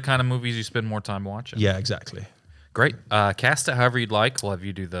organization. into the kind of movies you spend more time watching. Yeah, exactly. Great. Cast it however you'd like. We'll have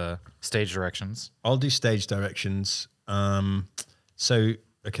you do the stage directions. I'll do stage directions. So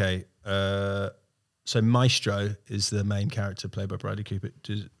Maestro is the main character played by Bradley Cooper.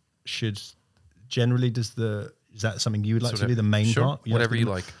 Is that something you would like to be the main part? Whatever you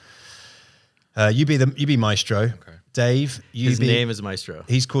like. You be Maestro. Okay. Dave, His name is Maestro.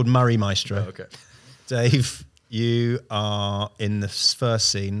 He's called Murray Maestro. Oh, okay. Dave, you are in the first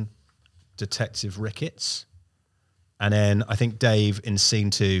scene, Detective Ricketts. And then I think Dave, in scene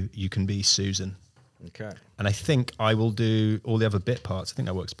 2, you can be Susan. Okay. And I think I will do all the other bit parts. I think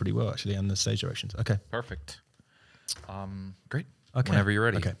that works pretty well, actually, and the stage directions. Okay. Perfect. Great. Okay. Whenever you're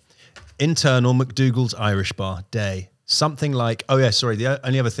ready. Okay. Internal McDougal's Irish Bar, day. Something like, the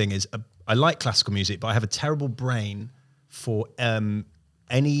only other thing is, I like classical music, but I have a terrible brain for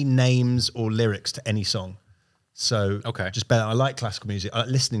any names or lyrics to any song. So just better. I like classical music. I like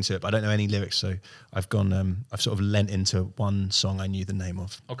listening to it, but I don't know any lyrics. So I've sort of lent into one song I knew the name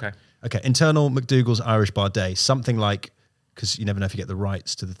of. Okay. Okay. Internal McDougal's Irish Bar, day. Something like because you never know if you get the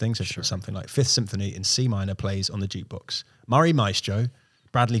rights to the thing. So something like Fifth Symphony in C minor plays on the jukebox. Murray Maestro,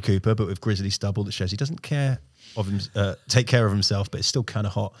 Bradley Cooper, but with grizzly stubble that shows he doesn't take care of himself, but it's still kind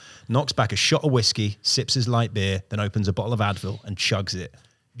of hot. Knocks back a shot of whiskey, sips his light beer, then opens a bottle of Advil and chugs it.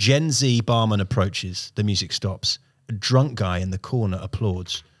 Gen Z barman approaches. The music stops. A drunk guy in the corner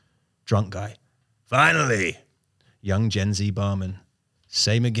applauds. Drunk guy. Finally. Young Gen Z barman.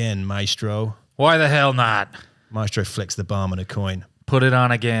 Same again, Maestro. Why the hell not? Maestro flicks the barman a coin. Put it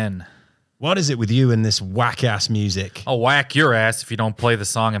on again. What is it with you and this whack-ass music? I'll whack your ass if you don't play the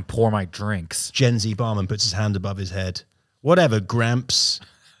song and pour my drinks. Gen Z barman puts his hand above his head. Whatever, Gramps.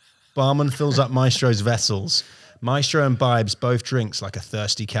 Barman fills up Maestro's vessels. Maestro imbibes both drinks like a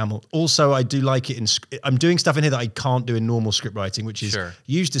thirsty camel. Also, I do like it I'm doing stuff in here that I can't do in normal script writing, which is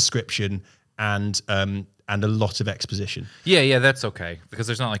use description and a lot of exposition. Yeah, that's okay. Because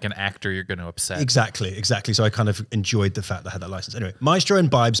there's not like an actor you're going to upset. Exactly. So I kind of enjoyed the fact that I had that license. Anyway, Maestro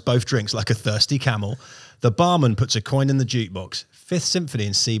imbibes both drinks like a thirsty camel. The barman puts a coin in the jukebox. Fifth Symphony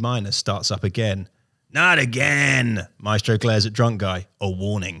in C minor starts up again. Not again. Maestro glares at drunk guy. A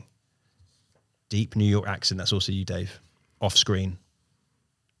warning. Deep New York accent. That's also you, Dave. Off screen.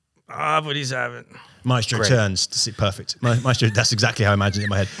 But he's having. Maestro turns to see. Perfect. Maestro, that's exactly how I imagined it in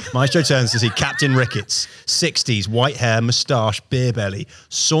my head. Maestro turns to see Captain Ricketts, 60s, white hair, moustache, beer belly,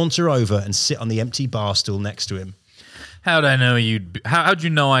 saunter over and sit on the empty bar stool next to him. How'd you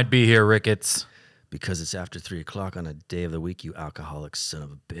know I'd be here, Ricketts? Because it's after 3 o'clock on a day of the week, you alcoholic son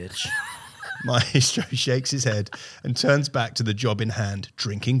of a bitch. Maestro shakes his head and turns back to the job in hand,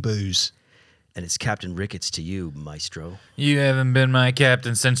 drinking booze. And it's Captain Ricketts to you, Maestro. You haven't been my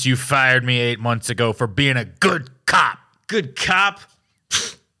captain since you fired me 8 months ago for being a good cop. Good cop?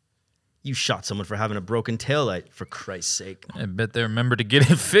 You shot someone for having a broken taillight, for Christ's sake. I bet they remember to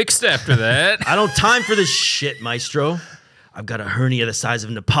get it fixed after that. I don't time for this shit, Maestro. I've got a hernia the size of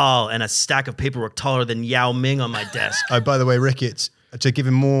Nepal and a stack of paperwork taller than Yao Ming on my desk. Oh, by the way, Ricketts, to give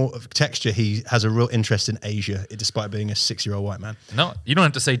him more of texture, he has a real interest in Asia, despite being a 6-year-old white man. No, you don't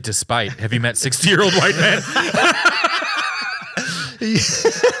have to say despite. Have you met 60-year-old white men?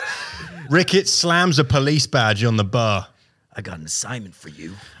 Ricketts slams a police badge on the bar. I got an assignment for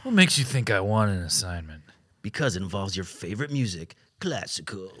you. What makes you think I want an assignment? Because it involves your favorite music,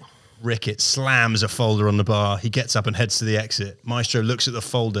 classical. Ricketts slams a folder on the bar. He gets up and heads to the exit. Maestro looks at the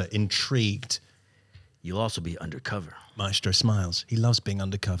folder, intrigued. You'll also be undercover. Maestro smiles. He loves being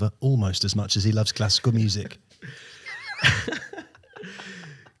undercover almost as much as he loves classical music.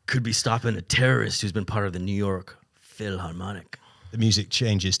 Could be stopping a terrorist who's been part of the New York Philharmonic. The music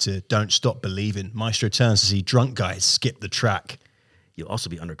changes to Don't Stop Believin'. Maestro turns to see drunk guys skip the track. You'll also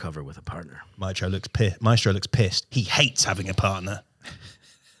be undercover with a partner. Maestro looks pissed. He hates having a partner.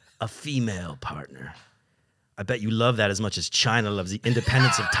 A female partner. I bet you love that as much as China loves the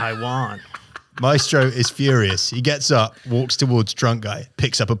independence of Taiwan. Maestro is furious. He gets up, walks towards drunk guy,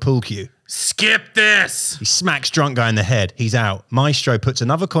 picks up a pool cue. Skip this! He smacks drunk guy in the head. He's out. Maestro puts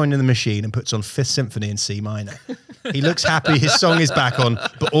another coin in the machine and puts on Fifth Symphony in C minor. He looks happy his song is back on,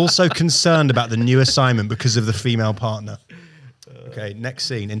 but also concerned about the new assignment because of the female partner. Okay, next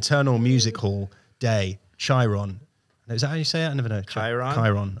scene. Internal music hall, day, Chiron. Is that how you say it? I never know. Chiron?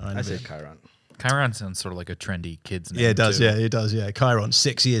 Chiron. I say Chiron. Chiron sounds sort of like a trendy kid's name. Yeah, it does. Too. Yeah, it does. Yeah, Chiron.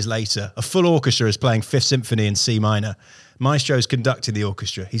 6 years later, a full orchestra is playing Fifth Symphony in C minor. Maestro's conducting the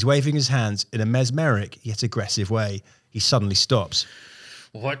orchestra. He's waving his hands in a mesmeric yet aggressive way. He suddenly stops.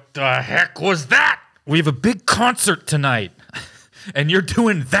 What the heck was that? We have a big concert tonight. And you're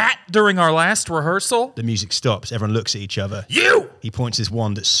doing that during our last rehearsal? The music stops. Everyone looks at each other. You! He points his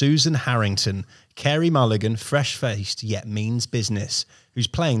wand at Susan Harrington, Carey Mulligan, fresh-faced yet means business, who's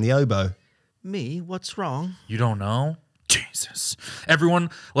playing the oboe. Me? What's wrong? You don't know? Jesus. Everyone,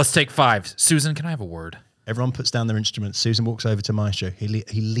 let's take 5. Susan, can I have a word? Everyone puts down their instruments. Susan walks over to Maestro. He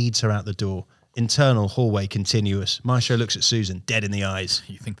leads her out the door. Internal hallway continuous. Maestro looks at Susan, dead in the eyes.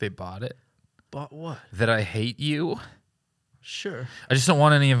 You think they bought it? Bought what? That I hate you? Sure. I just don't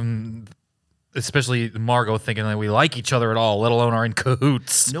want any of them, especially Margot, thinking that we like each other at all, let alone are in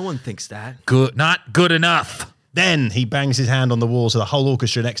cahoots. No one thinks that. Good. Not good enough. Then he bangs his hand on the wall so the whole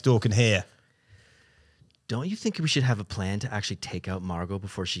orchestra next door can hear. Don't you think we should have a plan to actually take out Margot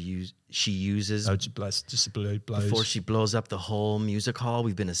before she uses... Oh, just blows. Before she blows up the whole music hall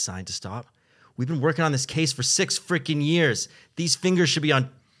we've been assigned to stop? We've been working on this case for 6 freaking years. These fingers should be on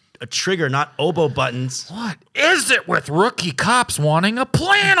a trigger, not oboe buttons. What is it with rookie cops wanting a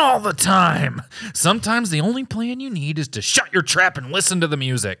plan all the time? Sometimes the only plan you need is to shut your trap and listen to the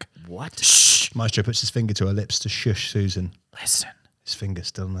music. What? Shh. Maestro puts his finger to her lips to shush Susan. Listen. His finger's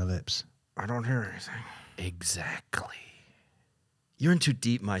still on her lips. I don't hear anything. Exactly. You're in too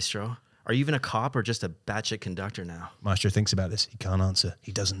deep, Maestro. Are you even a cop or just a batshit conductor now? Maestro thinks about this. He can't answer.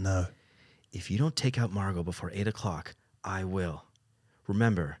 He doesn't know. If you don't take out Margot before 8 o'clock, I will.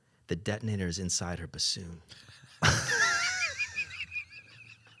 Remember, the detonator is inside her bassoon.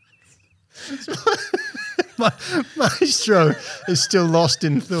 Maestro is still lost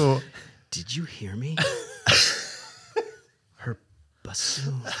in thought. Did you hear me? Her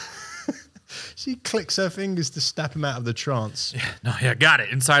bassoon. She clicks her fingers to snap him out of the trance. Got it.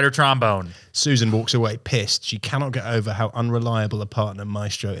 Inside her trombone. Susan walks away pissed. She cannot get over how unreliable a partner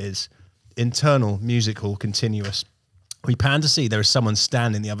Maestro is. Internal music hall continuous. We pan to see there is someone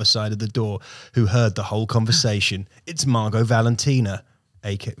standing the other side of the door who heard the whole conversation. It's Margot Valentina,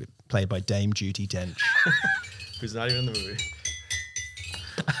 aka played by Dame Judi Dench. Who's not even in the movie.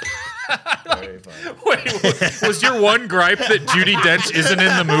 Very funny. Wait, was your one gripe that Judi Dench isn't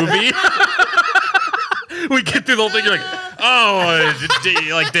in the movie? We get through the whole thing, you're like,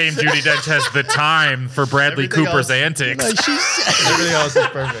 like Dame Judi Dench has the time for Bradley Everything Cooper's else- antics. Everything else is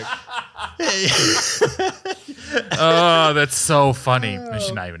perfect. Oh, that's so funny.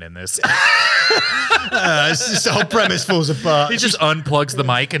 She's not even in this. It's just the whole premise falls apart. He just unplugs the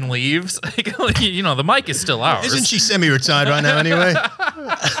mic and leaves. The mic is still ours. Isn't she semi-retired right now anyway?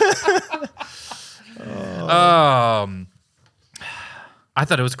 I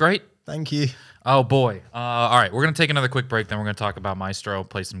thought it was great. Thank you. Oh, boy. All right, we're going to take another quick break, then we're going to talk about Maestro,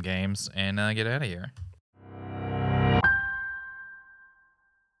 play some games, and get out of here.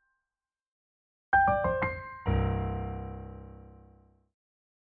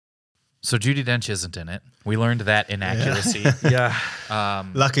 So Judi Dench isn't in it. We learned that inaccuracy. Yeah.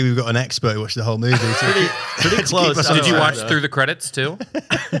 Lucky we've got an expert who watched the whole movie. Pretty close. us Did you on watch track. through the credits, too?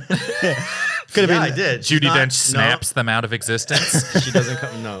 Could have been. I did. Judi Not- Dench snaps them out of existence. No, she doesn't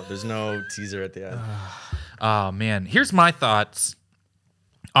come. No, there's no teaser at the end. Oh, man. Here's my thoughts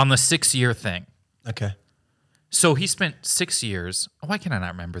on the 6-year thing. Okay. So he spent 6 years. Why can I not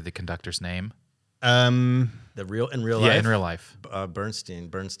remember the conductor's name? In real Yeah, life. in real life. Bernstein.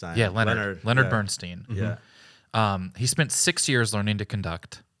 Yeah, Leonard yeah. Bernstein. Yeah. He spent 6 years learning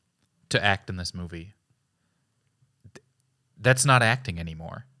to act in this movie. That's not acting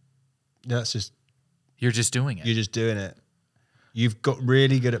anymore. That's just, You're just doing it. you're just doing it. You've got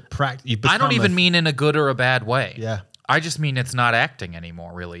really good at practice. I don't even mean in a good or a bad way. Yeah. I just mean it's not acting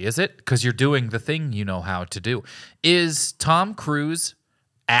anymore, really, is it? Because you're doing the thing you know how to do. Is Tom Cruise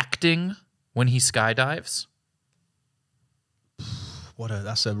acting when he skydives?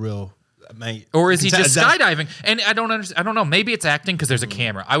 That's a real, mate. Or is he just That's- skydiving? And I don't understand. I don't know. Maybe it's acting because there's a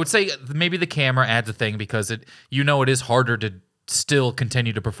camera. I would say maybe the camera adds a thing because it is harder to still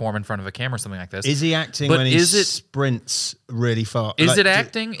continue to perform in front of a camera or something like this. Is he acting But when he is it- sprints really far? Is it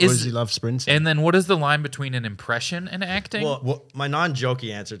acting? Or does he love sprinting? And then what is the line between an impression and acting? Well, my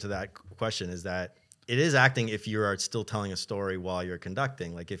non-jokey answer to that question is that it is acting if you are still telling a story while you're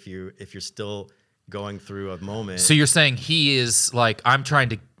conducting. Like if you're still going through a moment. So you're saying he is like,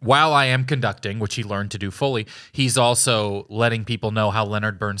 while I am conducting, which he learned to do fully, he's also letting people know how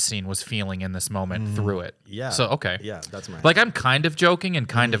Leonard Bernstein was feeling in this moment through it. Yeah. So, okay. Yeah, that's my Like I'm kind of joking and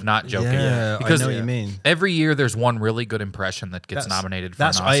kind of not joking. Yeah, Because I know what you mean. every year there's one really good impression that gets nominated for an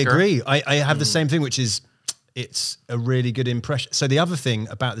Oscar. I agree. I have the same thing, which is it's a really good impression. So the other thing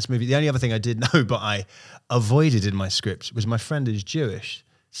about this movie, the only other thing I did know, but I avoided in my script, was my friend who's Jewish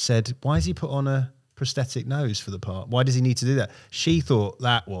said, why has he put on a prosthetic nose for the part? Why does he need to do that? She thought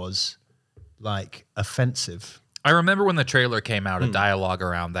that was like offensive. I remember when the trailer came out, a dialogue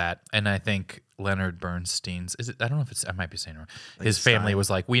around that, and I think Leonard Bernstein's, I don't know if I might be saying it wrong. His family was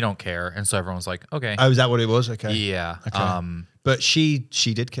like, we don't care. And so everyone was like, okay. Oh, is that what it was? Okay. Yeah. Okay. But she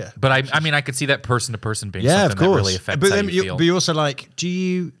did care. But I mean, I could see that person to person being Yeah, something of course. that really affects but how then you feel. But you're also like,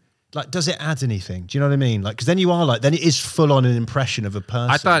 does it add anything? Do you know what I mean? Like, because then you are like, then it is full on an impression of a person.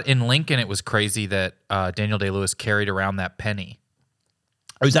 I thought in Lincoln it was crazy that Daniel Day-Lewis carried around that penny.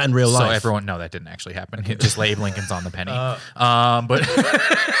 Oh, is that in real So life? no, that didn't actually happen. It just Abe Lincoln's on the penny. But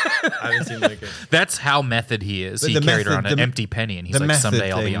I haven't seen Lincoln. that's how method he is. But He the carried method- around an the- empty penny, and he's the like, method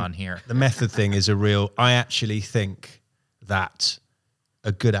someday I'll be thing- on here. The method thing is I actually think that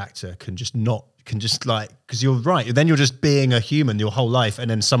a good actor can just because you're right. Then you're just being a human your whole life, and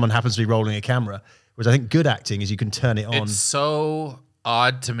then someone happens to be rolling a camera. Whereas I think good acting is you can turn it on. It's so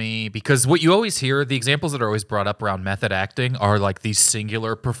odd to me because what you always hear, the examples that are always brought up around method acting are like these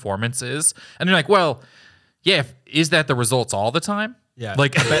singular performances. And you're like, well, yeah, is that the results all the time? Yeah,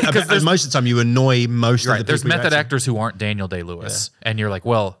 Like, because because most of the time you annoy most of the people. there's you're method acting- actors who aren't Daniel Day-Lewis. And you're like,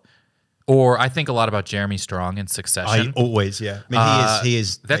 well, Or I think a lot about Jeremy Strong in Succession. I mean, he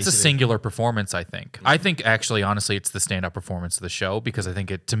is. That's a basically- singular performance, I think. I think actually, honestly, it's the stand-up performance of the show because I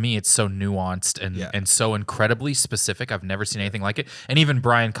think to me, it's so nuanced and so incredibly specific. I've never seen anything like it. And even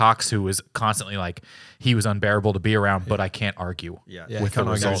Brian Cox, who was constantly like, he was unbearable to be around, but I can't argue with the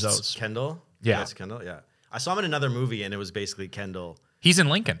results. Kendall? Yeah. Yes, Kendall, yeah. I saw him in another movie, and it was basically Kendall. He's in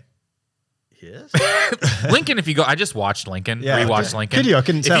Lincoln. Yes. Lincoln, if you go, I just watched Lincoln, rewatched Lincoln. Could you? I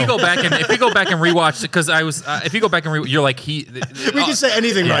couldn't tell. If you go back and rewatch it, because I was, if you go back and you're like we can say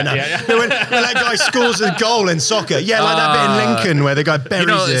anything right now. yeah. When that guy scores a goal in soccer, like that bit in Lincoln where the guy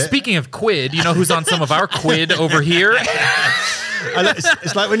buries it. Speaking of quid, you know who's on some of our quid over here?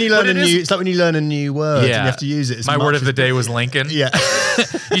 It's like when you learn a new word and you have to use it. As My much word of as- the day was Lincoln. Yeah.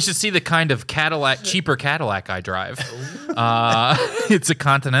 You should see the kind of cheaper Cadillac I drive. It's a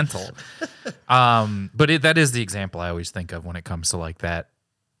Continental. But that is the example I always think of when it comes to like that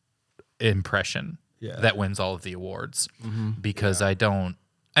impression that wins all of the awards. Because I don't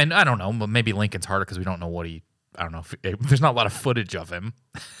know, maybe Lincoln's harder because we don't know I don't know, there's not a lot of footage of him.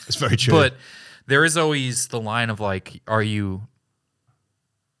 It's very true. But there is always the line of like, are you,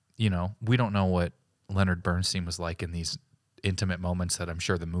 we don't know what Leonard Bernstein was like in these intimate moments that I'm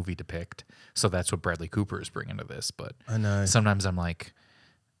sure the movie depict. So that's what Bradley Cooper is bringing to this. But I know. Sometimes I'm like,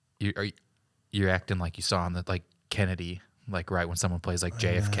 you're acting like you saw on the like Kennedy, like right when someone plays like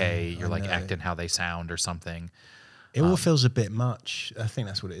JFK, you're like acting how they sound or something. It all feels a bit much. I think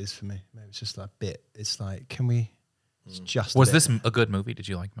that's what it is for me. Maybe it's just like a bit. It's like, can we? It's just. Was this a good movie? Did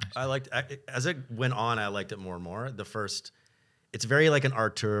you like Maestro? I liked as it went on. I liked it more and more. It's very like an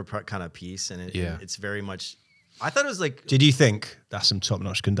Arthur kind of piece, and it's very much. I thought it was like. Did you think that's some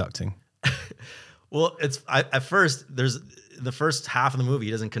top-notch conducting? Well, at first there's the first half of the movie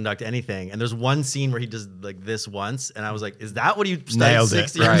he doesn't conduct anything, and there's one scene where he does like this once, and I was like, is that what he studied Nailed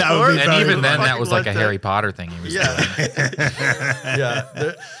 6 it. years Right. for? And even then, that Fucking was like a what the- Harry Potter thing he was doing.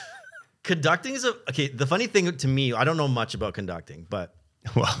 Yeah. Conducting is the funny thing to me, I don't know much about conducting, but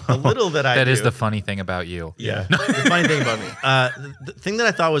the little that I That do, is the funny thing about you. Yeah. The funny thing about me. The thing that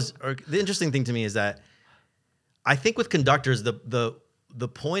I thought the interesting thing to me is that I think with conductors, the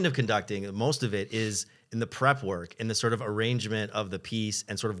point of conducting, most of it is in the prep work, in the sort of arrangement of the piece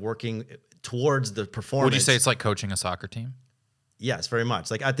and sort of working towards the performance. Would you say it's like coaching a soccer team? Yes, very much.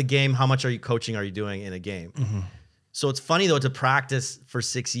 Like at the game, how much are you doing in a game? Mm-hmm. So it's funny though to practice for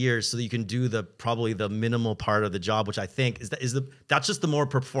 6 years so that you can do probably the minimal part of the job, which I think that's just the more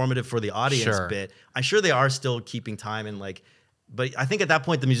performative for the audience bit. I'm sure they are still keeping time and like, but I think at that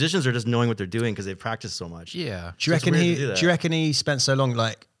point the musicians are just knowing what they're doing because they've practiced so much. Yeah. Do you reckon he spent so long?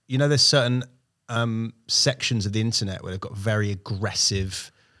 Like, there's certain sections of the internet where they've got very aggressive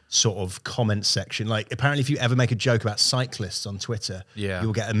sort of comment section. Like apparently if you ever make a joke about cyclists on Twitter,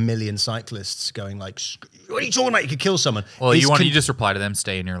 you'll get 1 million cyclists going like, what are you talking about? You could kill someone. Well, you just reply to them,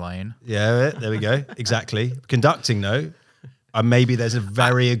 stay in your lane. Yeah, there we go. Exactly. Conducting though, maybe there's a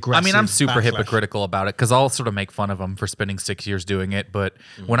very aggressive. I mean, I'm super backlash. hypocritical about it because I'll sort of make fun of him for spending 6 years doing it. But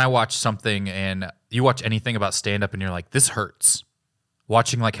when I watch something and you watch anything about stand-up and you're like, this hurts.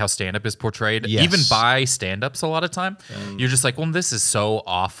 Watching like how stand-up is portrayed, even by stand-ups a lot of time, you're just like, well, this is so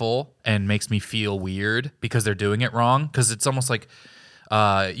awful and makes me feel weird because they're doing it wrong. Because it's almost like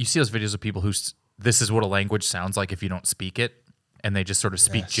you see those videos of people this is what a language sounds like if you don't speak it. And they just sort of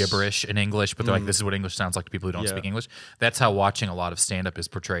speak gibberish in English, but they're like, this is what English sounds like to people who don't speak English. That's how watching a lot of stand-up is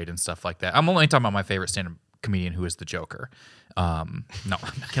portrayed and stuff like that. I'm only talking about my favorite stand-up comedian, who is the Joker. No.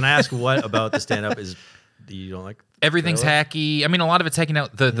 Can I ask what about the stand-up is you don't like? Everything's hacky. I mean, a lot of it's taking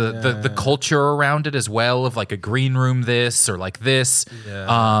out the culture around it as well, of like a green room this or like this.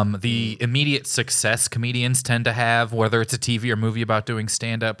 Yeah. The immediate success comedians tend to have, whether it's a TV or movie about doing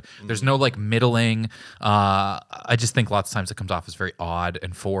stand-up, there's no like middling. I just think lots of times it comes off as very odd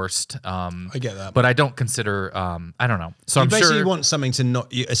and forced. I get that. But I don't consider, I don't know. So you I'm basically sure. want something to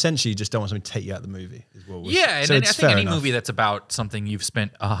you essentially just don't want something to take you out of the movie. Yeah, so and I it's think fair any enough. movie that's about something you've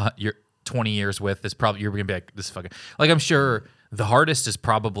spent your 20 years with is probably, you're going to be like, this is fucking, like I'm sure the hardest is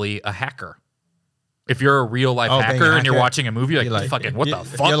probably a hacker. If you're a real life being a hacker and you're hacker, watching a movie, you're like fucking what the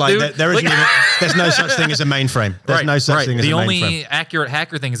fuck, you're like, dude? there isn't even, there's no such thing as a mainframe. There's no such thing as the a mainframe. only accurate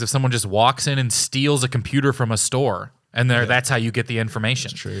hacker thing is if someone just walks in and steals a computer from a store, and that's how you get the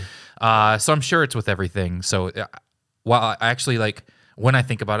information. That's true. So I'm sure it's with everything. So while I actually like, when I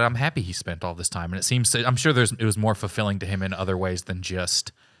think about it, I'm happy he spent all this time, and it seems I'm sure it was more fulfilling to him in other ways than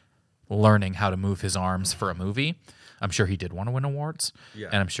just learning how to move his arms for a movie. I'm sure he did want to win awards,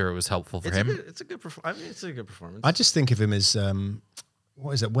 and I'm sure it was helpful for him. It's a good performance. I just think of him as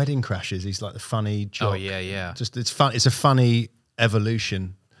what is it? Wedding Crashers. He's like the funny jock. Oh yeah. Just it's fun. It's a funny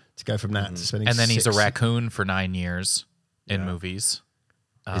evolution to go from that to spending. And then he's a 6 raccoon for 9 years in movies.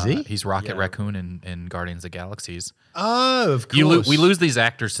 Is he? He's Rocket Raccoon in Guardians of the Galaxies. Oh, of course. We lose these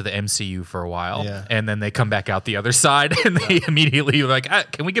actors to the MCU for a while, Yeah. and then they come back out the other side, and they immediately like,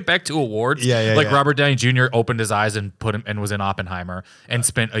 can we get back to awards? Like Robert Downey Jr. opened his eyes and put him and was in Oppenheimer, and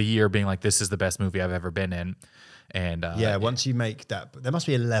spent a year being like, "This is the best movie I've ever been in." And once you make that, there must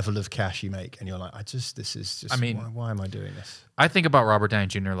be a level of cash you make, and you're like, this is just. I mean, why am I doing this? I think about Robert Downey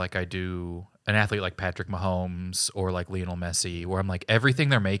Jr. like I do an athlete like Patrick Mahomes or like Lionel Messi, where I'm like, everything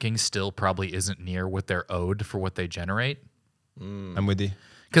they're making still probably isn't near what they're owed for what they generate. I'm with you.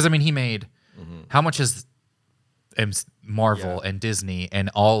 Because I mean, he made how much has Marvel and Disney and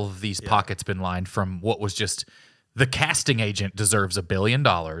all of these pockets been lined from what was just the casting agent deserves $1 billion.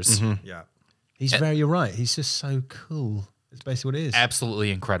 Yeah. You're right. He's just so cool. It's basically what it is.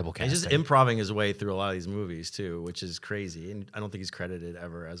 Absolutely incredible casting. He's just improving his way through a lot of these movies too, which is crazy. And I don't think he's credited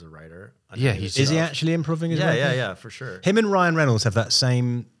ever as a writer. Yeah, is he actually improving his way? Yeah, for sure. Him and Ryan Reynolds have that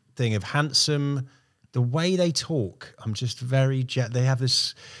same thing of handsome. The way they talk, I'm just very. They have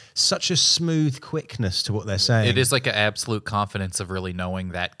this such a smooth quickness to what they're saying. It is like an absolute confidence of really knowing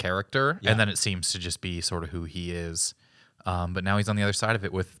that character, and then it seems to just be sort of who he is. But now he's on the other side of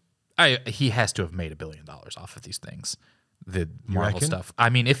it with. He has to have made $1 billion off of these things, the Marvel stuff.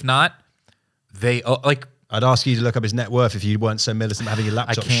 I mean, if not, they like. I'd ask you to look up his net worth if you weren't so militant having your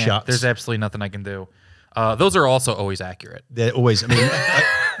laptop shut. There's absolutely nothing I can do. Those are also always accurate. They're always. I mean,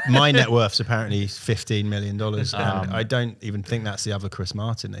 my net worth's apparently $15 million, and I don't even think that's the other Chris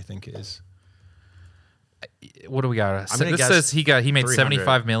Martin. They think it is. What do we got? This says he made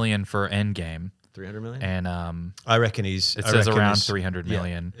 $75 million for Endgame. 300 million? And I reckon It says around 300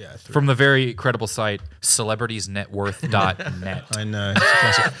 million. Yeah, from the very credible site celebritysnetworth.net. I know.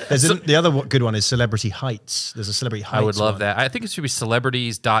 There's the other good one is Celebrity Heights. There's a Celebrity Heights. I would love that. I think it should be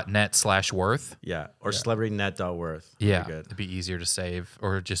celebrities.net/worth. Yeah, or celebritynet.worth. Yeah, it'd be easier to save,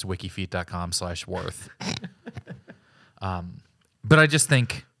 or just wikifeet.com/worth. But I just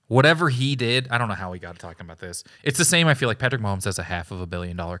think whatever he did, I don't know how we got talking about this. It's the same. I feel like Patrick Mahomes has a $500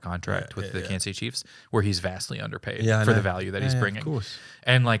 million contract with the Kansas City Chiefs, where he's vastly underpaid for the value that he's bringing. Of course.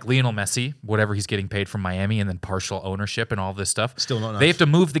 And like Lionel Messi, whatever he's getting paid from Miami, and then partial ownership and all this stuff. Still not enough. They have to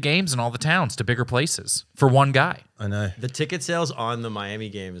move the games in all the towns to bigger places for one guy. I know. The ticket sales on the Miami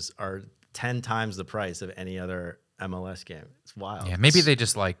games are 10 times the price of any other MLS game. It's wild. Yeah, maybe they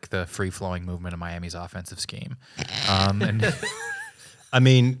just like the free-flowing movement of Miami's offensive scheme. And I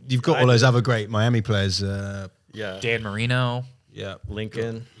mean, you've got all those other great Miami players. Dan Marino. Yeah.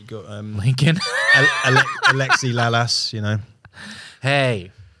 Lincoln. You got Lincoln. Alexi Lalas, you know.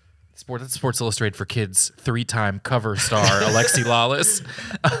 Hey. Sports Illustrated for Kids 3-time cover star Alexi Lalas.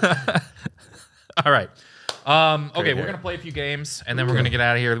 All right. Okay, we're going to play a few games, and then we're going to get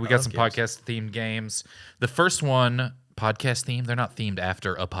out of here. We got some podcast-themed games. The first one... podcast theme. They're not themed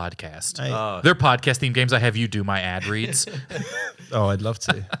after a podcast. They're podcast themed games. I have you do my ad reads. Oh, I'd love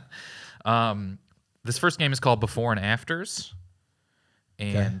to. This first game is called Before and Afters.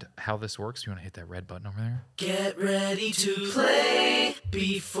 And how this works, you want to hit that red button over there? Get ready to play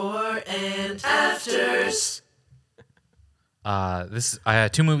Before and Afters. I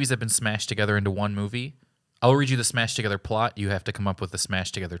had 2 movies that have been smashed together into one movie. I'll read you the smashed together plot. You have to come up with the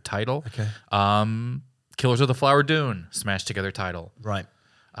smashed together title. Okay. Killers of the Flower Dune, smashed together title. Right.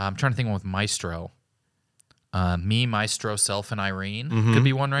 I'm trying to think one with Maestro. Me, Maestro, Self, and Irene could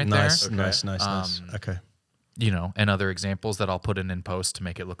be one right there. Nice. Okay. You know, and other examples that I'll put in post to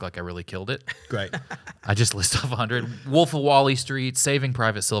make it look like I really killed it. Great. I just list off 100. Wolf of Wall Street, Saving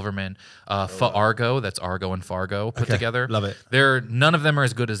Private Silverman, Fargo, that's Argo and Fargo put together. Love it. None of them are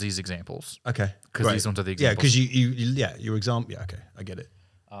as good as these examples. Okay. Because these ones are the examples. Yeah, because your example. Yeah, okay. I get it.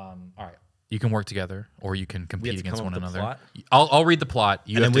 All right. You can work together, or you can compete against one another. Plot? I'll read the plot.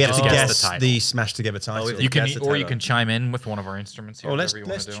 You and then we have to guess the title. the smashed together title. You can chime in with one of our instruments here. Oh, let's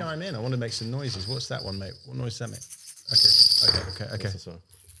chime in. I want to make some noises. What's that one, mate? What noise does that make? Okay.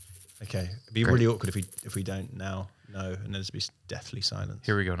 Okay. It'd be really awkward if we don't now know, and there's be deathly silence.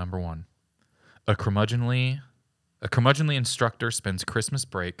 Here we go. Number 1. A curmudgeonly instructor spends Christmas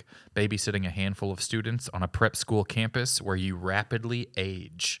break babysitting a handful of students on a prep school campus where you rapidly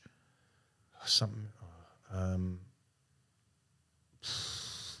age. Something. I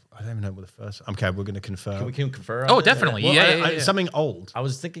don't even know what the first. Okay, we're going to confirm. We can confer. Oh, definitely. Well, Yeah. Something old. I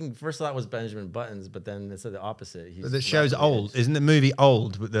was thinking first thought was Benjamin Buttons, but then it said the opposite. The show's old, isn't the movie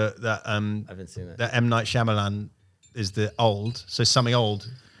old? With I haven't seen it. That M. Night Shyamalan is the old. So something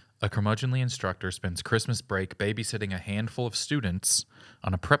old. A curmudgeonly instructor spends Christmas break babysitting a handful of students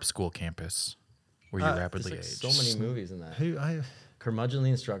on a prep school campus where you rapidly age. So many movies in that. Curmudgeonly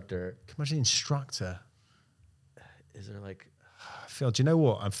instructor. Curmudgeonly instructor. Is there like... Phil, do you know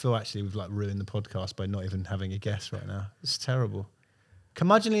what? I feel actually we've like ruined the podcast by not even having a guess right now. It's terrible.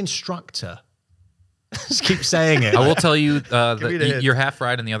 Curmudgeonly instructor. Just keep saying it. I will tell you that you're half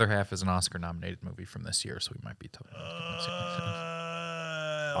right, and the other half is an Oscar-nominated movie from this year, so we might be talking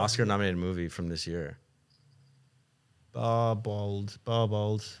Oscar-nominated movie from this year. Barbold.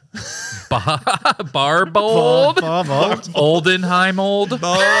 Barbold, Oldenheim old,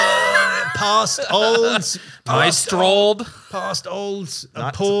 past old, Maestro, past old,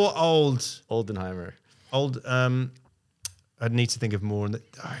 poor old, Oldenheimer. Old. I'd need to think of more.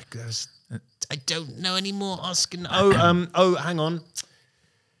 I don't know any more Oscar. Oh, hang on.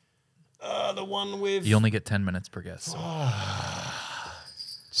 The one with. You only get 10 minutes per guess. So.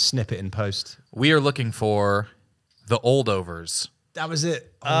 Snip it in post. We are looking for the Oldovers. That was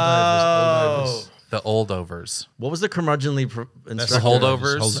it. Oldovers. The Oldovers. What was the curmudgeonly instructor? The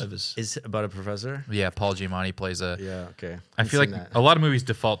Holdovers. Holdovers. Is it about a professor? Yeah, Paul Giamatti plays a. Yeah, okay. I feel like a lot of movies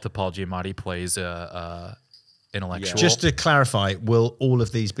default to Paul Giamatti plays a intellectual. Just to clarify, will all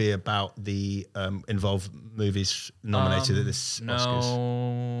of these be about the involved movies nominated at this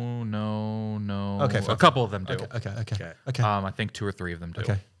Oscars? No. Okay, a couple of them do. Okay. I think 2 or 3 of them do.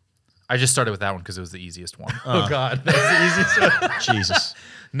 Okay. I just started with that one because it was the easiest one. Oh God, that's the easiest one. Jesus.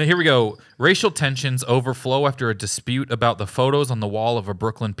 Now, here we go. Racial tensions overflow after a dispute about the photos on the wall of a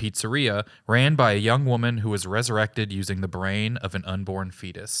Brooklyn pizzeria ran by a young woman who was resurrected using the brain of an unborn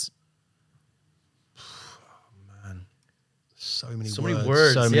fetus. So many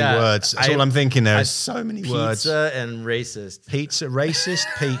words. So many words. That's all I'm thinking there. So many words. Pizza and racist. Racist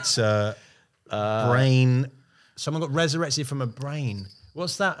pizza, brain. Someone got resurrected from a brain.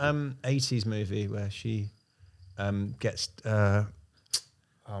 What's that 80s movie where she gets... oh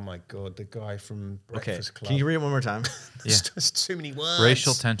my God, the guy from Breakfast Club. Can you read it one more time? There's too many words.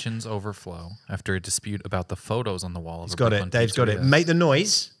 Racial tensions overflow after a dispute about the photos on the wall of He's a got Brooklyn it. Dave's got it. pizzeria. Make the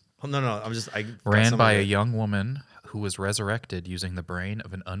noise. Oh, no. Ran by a young woman who was resurrected using the brain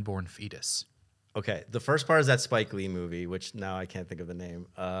of an unborn fetus. Okay, the first part is that Spike Lee movie, which now I can't think of the name,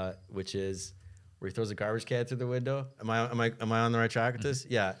 which is where he throws a garbage can through the window. Am I on the right track with this?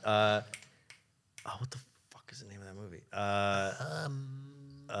 Yeah. What the fuck is the name of that movie?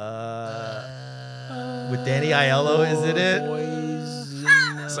 With Danny Aiello, is it it?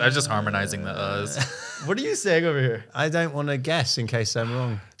 So I was just harmonizing the uhs. What are you saying over here? I don't want to guess in case I'm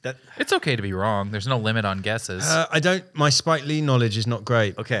wrong. It's okay to be wrong. There's no limit on guesses. My Spike Lee knowledge is not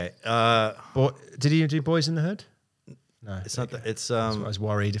great. Okay. Did he do Boys in the Hood? No. It's not that. It's I was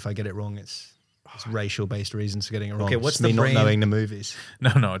worried if I get it wrong, it's racial based reasons for getting it wrong. Okay, what's me not knowing the movies?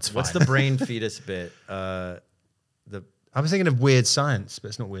 No, it's fine. What's the brain fetus bit? I was thinking of Weird Science, but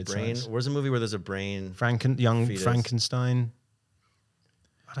it's not Weird brain. Science. Where's a movie where there's a brain? Young fetus. Frankenstein.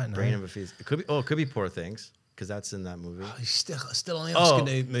 I don't know. Brain of a fetus. It could be Poor Things because that's in that movie. He's still on the Oscar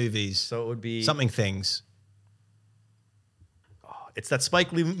movies. So it would be Something Things. It's that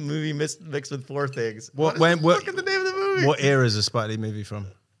Spike Lee movie mixed with Poor Things. What the fuck is the name of the movie? What era is a Spike Lee movie from?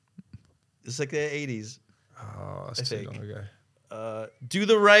 It's like the 80s. Oh, that's too long ago. Do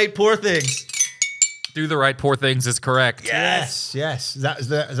the Right, Poor Things. Do the Right, Poor Things is correct. Yes. Is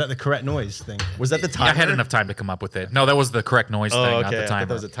that the correct noise thing? Was that the timer? I had enough time to come up with it. No, that was the correct noise thing, not the I timer. thought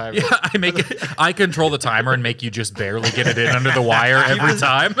that was a timer. Yeah, I control the timer and make you just barely get it in under the wire every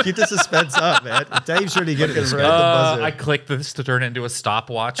time. Keep the suspense up, man. Dave's really good at this. I clicked this to turn it into a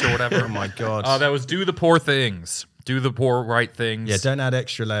stopwatch or whatever. Oh my God. That was Do the Poor Things. Do the poor right things. Yeah, don't add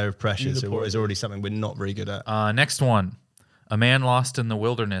extra layer of pressure to what is already something we're not very good at. Next one. A man lost in the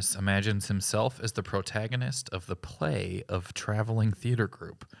wilderness imagines himself as the protagonist of the play of traveling theater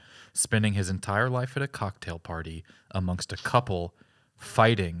group, spending his entire life at a cocktail party amongst a couple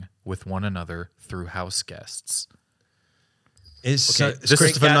fighting with one another through house guests. It's Okay, it's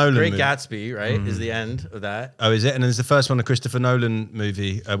Christopher Nolan Great movie. Gatsby, right? Is the end of that. Oh, is it? And there's the first one, the Christopher Nolan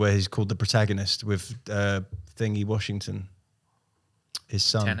movie, where he's called the protagonist with Thingy Washington, his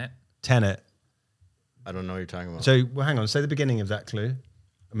son. Tenet. I don't know what you're talking about. So, well, hang on. Say the beginning of that clue.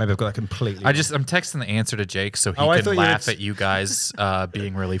 Maybe I've got that completely. I'm texting the answer to Jake so he can laugh at you guys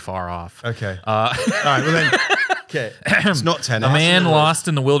being really far off. Okay. All right. Well then. Okay. It's not Tenet. A man lost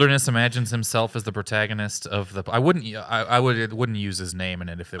in the wilderness imagines himself as the protagonist of the. I wouldn't use his name in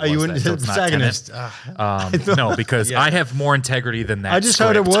it if it was you that. wouldn't So the it's not protagonist. Tenet. No, because I have more integrity than that. I just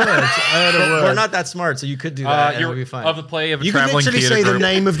heard a word. We're not that smart, so you could do that. And it'll be fine. Of the play of a You could traveling literally theater say group. the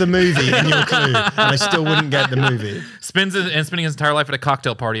name of the movie in your clue, and I still wouldn't get the movie. Spending his entire life at a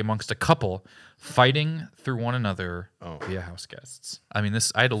cocktail party amongst a couple Fighting through one another via house guests. I mean,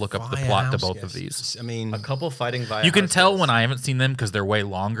 I had to look up the Via plot to house both of guests. these. I mean, A couple fighting via. You can house tell guests. when I haven't seen them because they're way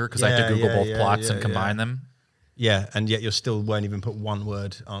longer because I have to Google both plots and combine them. yeah, and yet you still won't even put one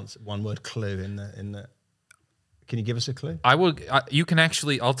word clue in the. Can you give us a clue? You can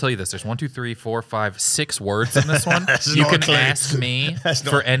actually. I'll tell you this. There's 1, 2, 3, 4, 5, 6 words in this one. You not a can clue. ask me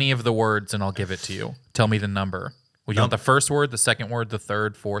for any of the words, and I'll give it to you. Tell me the number. Would you want the first word, the second word, the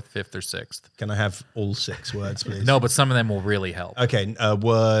third, fourth, fifth, or sixth? Can I have all 6 words, please? No, but some of them will really help. Okay,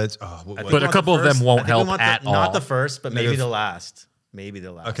 words. Oh, what think But we a want couple the of them first- won't I think we help want at all. Not the first, but maybe Maybe the last. Maybe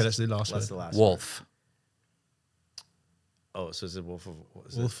the last. Okay, let's do the last That's word. the last. Wolf. Oh, so is it wolf of?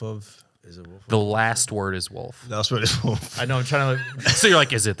 Is Wolf of. Is it wolf? The last word is wolf. Last word is wolf. I know. I'm trying to. So you're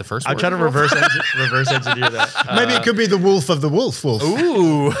like, is it the first I'm word? trying to reverse engineer that. Maybe it could be the wolf of the wolf.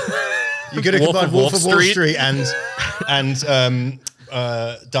 Ooh. You could have Wolf combined of Wolf Wolf of Wall Street. Street and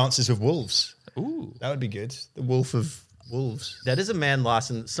Dances with Wolves. Ooh. That would be good. The Wolf of Wolves. That is a man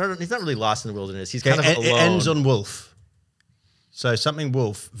lost in. He's not really lost in the wilderness. He's Okay, kind of alone. it ends on wolf. So something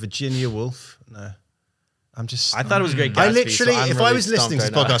wolf. Virginia Wolf. No. I'm just. I thought it was Great Gatsby. I literally, so I'm if really I was listening to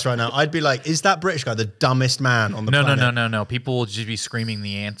this stumped podcast right now, I'd be like, is that British guy the dumbest man on the planet? No. People will just be screaming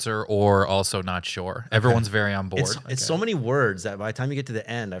the answer or also not sure. Everyone's very on board. It's so many words that by the time you get to the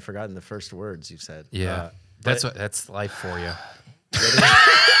end, I've forgotten the first words you've said. Yeah. That's life for you. Is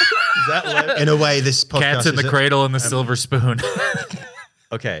that what? In a way, this podcast Cats in the is cradle and the silver spoon.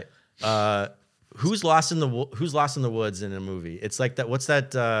 Okay. Who's lost in the woods in a movie? It's like that. What's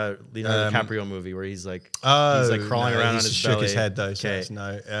that Leonardo DiCaprio movie where he's like crawling around on his shook belly? his head though. So Okay. it's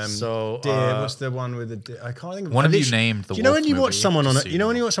no. So, deer. What's the one with the deer? I can't think of One of you literally- named the Do you know wolf when you watch movie, someone on just it? so You know you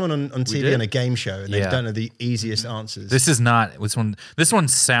when know. you watch someone on TV did? on a game show and they Yeah. don't know the easiest answers? This is not this one. This one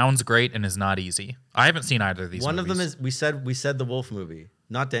sounds great and is not easy. I haven't seen either of these. One of them movies. is we said the wolf movie,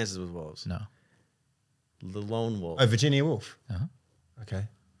 not Dances with Wolves. no. The Lone Wolf. Virginia Woolf. Okay.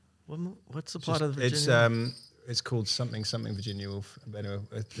 What's the plot of It's Virginia? it's called something Virginia Woolf. But anyway,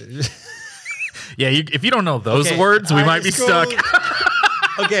 Yeah, if you don't know those Okay. words, we I- might be it's stuck.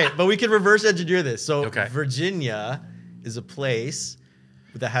 called- Okay, but we can reverse engineer this. So Okay. Virginia is a place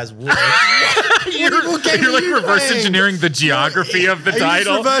that has wolves. You're like reverse engineering the geography of the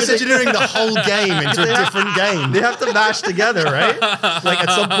title. Reverse engineering the whole game into a different game. They have to match together, right? Like at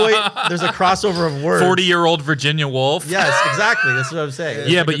some point, there's a crossover of words. 40-year-old Virginia Wolf. Yes, exactly. That's what I'm saying.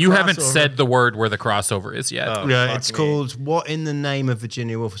 There's Yeah, like but a you haven't crossover. said the word where the crossover is yet. Oh. Yeah, Fuck it's me. called What in the Name of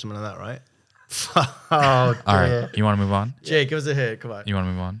Virginia Woolf or something like that, right? Oh, All right, you want to move on? Jake, give us a hit. Come on. You want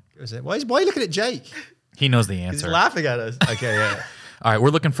to move on? is it? Why are you looking at Jake? He knows the He's answer. laughing at us. Okay, yeah. All right, we're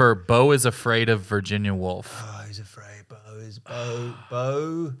looking for Bo is afraid of Virginia Wolf. Oh, he's afraid.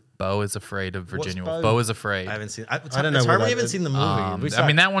 Bo. Bo is afraid of Virginia Wolf. Bo? Bo is afraid. I haven't seen. I don't know It's hard what we that haven't is. seen the movie. We saw- I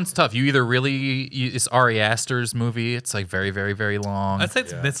mean, that one's tough. You either it's Ari Aster's movie. It's like very, very, very long. I'd say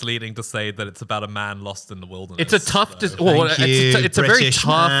it's misleading to say that it's about a man lost in the wilderness. It's a tough. so- Well, Thank you, it's a very British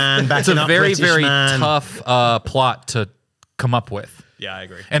tough. man, It's backing a up very, British very man. tough plot to come up with. Yeah, I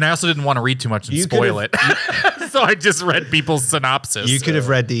agree. And I also didn't want to read too much and You spoil it, so I just read people's synopsis. You could have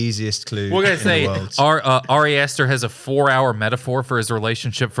read the easiest clue. We're gonna in say the world. Ari Aster has a 4-hour metaphor for his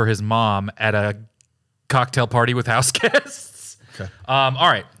relationship for his mom at a cocktail party with house guests. Okay. All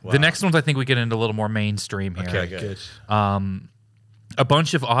right. The next ones I think we get into a little more mainstream here. Okay, good. A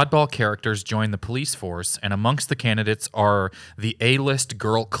bunch of oddball characters join the police force, and amongst the candidates are the A-list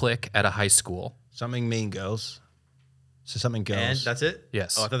girl clique at a high school. Something Mean Girls. So something girls. And that's it.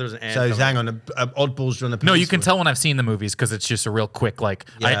 Yes. Oh, I thought there was an and. so coming. hang on, oddballs run the. No, you police can force. tell when I've seen the movies because it's just a real quick, like,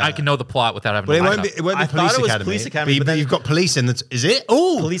 Yeah. I can know the plot without having But to it look won't it be. up. It won't be I Police thought it was Academy. Police Academy, but But then- you've got police in the. Is it?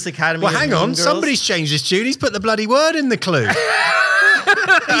 Oh, Police Academy Well, and hang Mean on. Girls? Somebody's changed his tune. He's put the bloody word in the clue.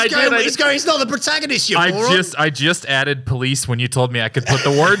 He's going. He's not the protagonist. You moron. I just added police when you told me I could put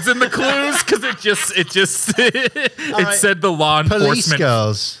the words in the clues because it right. said the law Police enforcement.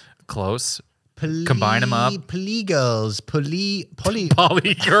 girls. Close. Combine 'em up. Poly girls. Poly. Poly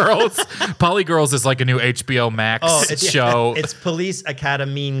Girls. Poly Girls is like a new HBO Max Oh, it's show. It's Police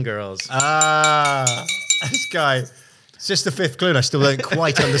Academy Mean Girls. Ah, this guy. It's just the fifth clue, and I still don't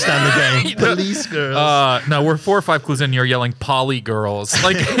quite understand the game. Police girls. No, we're 4 or 5 clues in. You're yelling Poly Girls.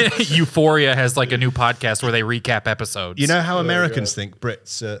 Like Euphoria has like a new podcast where they recap episodes. You know how Americans think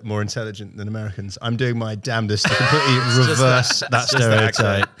Brits are more intelligent than Americans? I'm doing my damnedest to completely reverse that just the accent.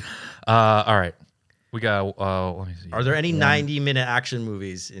 stereotype. All right. We got. Let me see. Are there any 90-minute action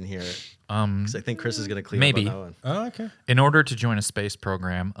movies in here? Because I think Chris is going to clean maybe. up on that one. Oh, okay. In order to join a space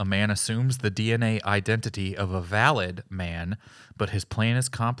program, a man assumes the DNA identity of a valid man, but his plan is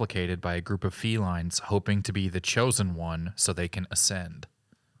complicated by a group of felines hoping to be the chosen one so they can ascend.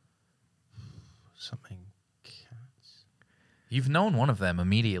 something. You've known one of them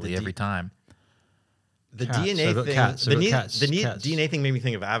immediately every time. The Cats. DNA I've got thing. cats. I've got cats. The Cats. DNA thing made me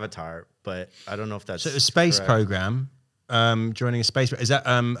think of Avatar, but I don't know if that's So a space correct. program, joining a space. Is that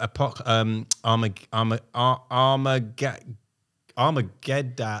Armageddon's?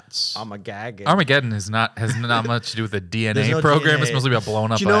 Armageddon has not much to do with the There's DNA no program. DNA. It's mostly about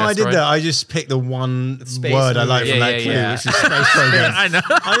blowing up. Do you know an I did asteroid. that? I just picked the one Space word I like movie. from Yeah, that yeah, clue, yeah. which is space program. I know.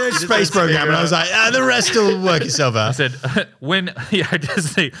 I know space program, and I was like, the rest will work itself I out. said I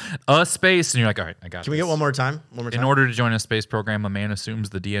just say a space, and you're like, all right, I got. Can we get one more time? One more time. In order to join a space program, a man assumes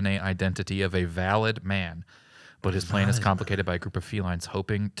the DNA identity of a valid man, but his plan is complicated by a group of felines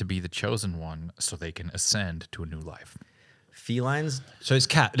hoping to be the chosen one so they can ascend to a new life. Felines. So it's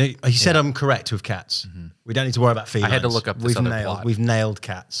cat. No, he said I'm correct with cats. We don't need to worry about felines. I had to look up this other plot. We've nailed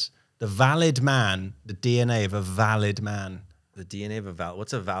cats. The valid man, the DNA of a valid man. The DNA of a valid.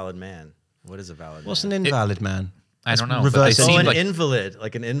 What's a valid man? What is a valid What's man? an invalid man? I don't know. reverse But they Oh, seemed an like invalid.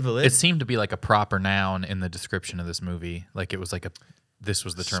 Like an invalid. it seemed to be like a proper noun in the description of this movie. Like it was like this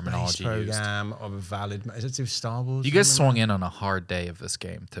was the terminology Space used. program of a valid man. Is it to Star Wars? You guys swung in on a hard day of this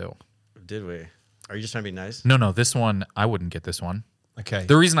game too. Did we? Are you just trying to be nice? No, this one I wouldn't get this one. Okay.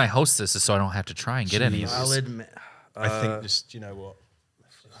 The reason I host this is so I don't have to try and get any of these. Valid man. I think just, you know what?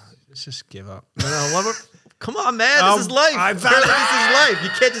 Let's just give up. Come on, man. This is life. This is life. You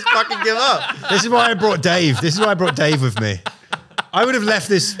can't just fucking give up. This is why I brought Dave. This is why I brought Dave with me. I would have left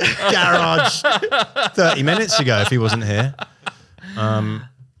this garage 30 minutes ago if he wasn't here.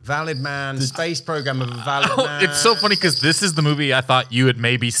 Valid man, space program of a valid man. It's so funny because this is the movie I thought you had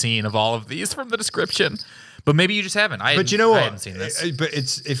maybe seen of all of these from the description, but maybe you just haven't. But you know what? I haven't seen this. But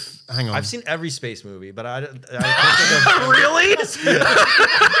it's hang on. I've seen every space movie, but I can't think of Really?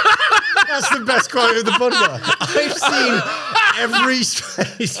 That's the best quote of the podcast. I've seen every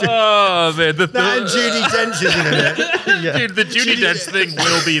space. Oh man, That and Judi Dench isn't in it. Yeah. dude, the Judi Dench thing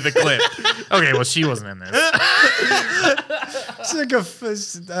will be the clip. Okay, well she wasn't in this. It's like a.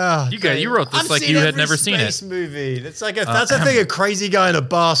 You wrote this like you had never seen it. Space movie. That's like that's a thing a crazy guy in a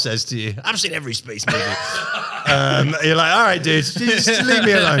bar says to you. I've seen every space movie. You're like, all right, dude, just leave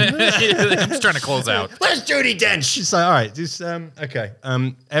me alone. I'm just trying to close out. Where's Judi Dench? It's like, all right, just okay.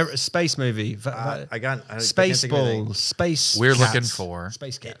 Space movie. I Space can't think of anything. Balls. Space. We're cats. looking for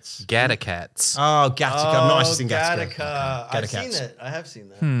Space cats. Gattacats. Oh, Gattaca. I'm not actually seen Gattaca. Gattaca. I've Gattacats. seen it. I have seen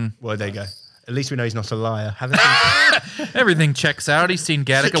that. Well, there you go. At least we know he's not a liar. Haven't seen Everything checks out. He's seen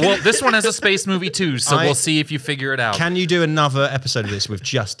Gattaca. Well, this one has a space movie too, so we'll see if you figure it out. Can you do another episode of this with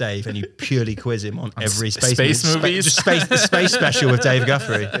just Dave and you purely quiz him on every space movies? Just the space special with Dave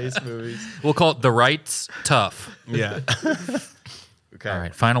Guthrie. space movies. We'll call it The Right's Tough. Yeah. Okay. All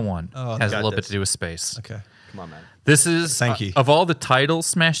right, final one. Has a got little bit this. to do with space. Okay. Come on, man. This is, Thank you. of all the titles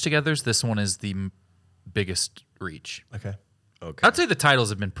smashed together, this one is the biggest reach. Okay. Okay. I'd say the titles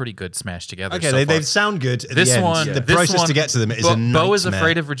have been pretty good smashed together. Okay, so they far. sound good. At This the end. one, the this process one- to get to them is a Bo is nightmare.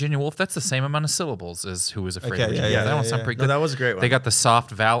 Afraid of Virginia Woolf. That's the same amount of syllables as Who is Afraid Okay, of Virginia yeah, Woolf. That one sounds pretty No, good. that was a great one. They got the soft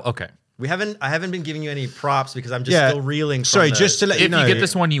vowel. Okay. I haven't been giving you any props because I'm just still reeling. From Sorry, the- just to let you If know. you get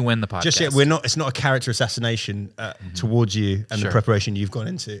this one, you win the podcast. Just yet, it's not a character assassination towards you and Sure. the preparation you've gone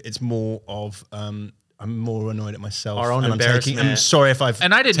into. It's more of I'm more annoyed at myself. Our own and embarrassment. I'm sorry if I've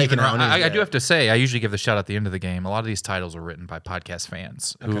And I didn't taken even. it out on you. I do have to say, I usually give the shout at the end of the game. A lot of these titles are written by podcast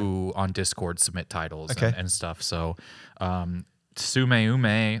fans who on Discord submit titles and stuff. So, Sume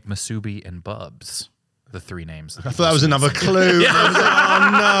Ume, Masubi, and Bubs, the three names. I thought that was another clue. I was like, oh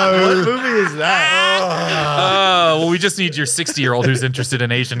no. What movie is that? Oh, well, we just need your 60-year-old who's interested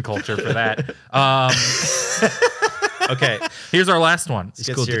in Asian culture for that. Okay. Here's our last one. It's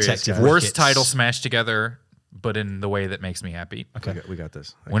get called serious, Detective guys. Worst Ricketts. title smashed together, but in the way that makes me happy. We got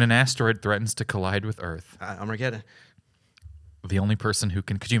this. When an asteroid threatens to collide with Earth, Armageddon. the only person who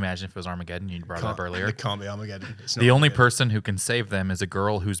can... Could you imagine if it was Armageddon? You brought it up earlier. It can't be Armageddon. It's not The only Armageddon. person who can save them is a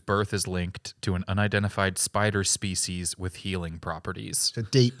girl whose birth is linked to an unidentified spider species with healing properties. So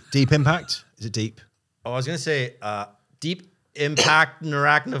deep impact? Is it deep? Oh, I was gonna say deep impact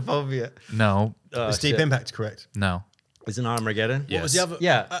arachnophobia. No, Is deep impact correct? no. Is it Armageddon? Yes. What was the other?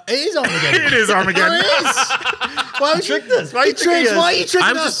 Yeah. It is Armageddon. It is Armageddon. It is. Why would you trick us? Why are you tricking us? Why are you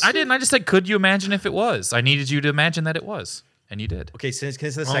tricking us? I didn't. I just said, could you imagine if it was? I needed you to imagine that it was, and you did. Okay, can I say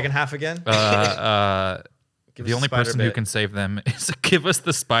the second half again? Give the only person who can save them is give us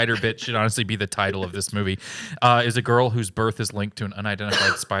the spider bit should honestly be the title of this movie. Is a girl whose birth is linked to an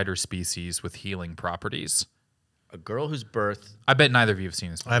unidentified spider species with healing properties. A girl whose birth. I bet neither of you have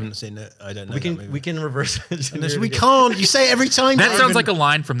seen this movie. I haven't seen it. I don't know. We can reverse engineer it We again. can't. You say it every time. That David. sounds like a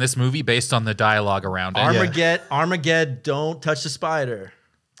line from this movie based on the dialogue around it. Armageddon. Don't touch the spider.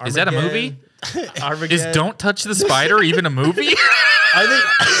 Is that a movie? Is Don't Touch the Spider even a movie? I think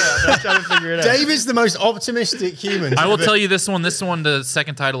I'm trying to figure it out. Dave is the most optimistic human. I will tell you this one. This one, the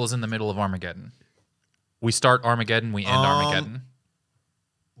second title is in the middle of Armageddon. We start Armageddon, we end Armageddon.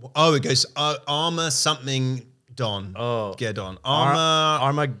 Oh, it goes armor something Don. Oh, get on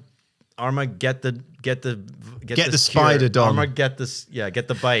armor. Arma, get the spider, Don. Arma, get this. Yeah, get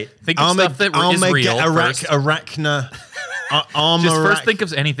the bite. Think of stuff that is real first. Arachna. Armor. Just first think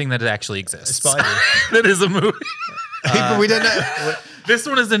of anything that actually exists. Spider. That is a movie. But we don't know. This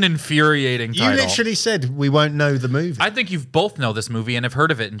one is an infuriating title. You literally said we won't know the movie. I think you've both know this movie and have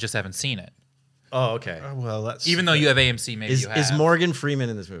heard of it and just haven't seen it. Oh, okay. Oh, well, that's Even though you have AMC, maybe you have. Is Morgan Freeman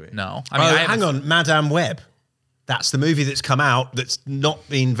in this movie? No. I mean, hang on, Madame Web. That's the movie that's come out that's not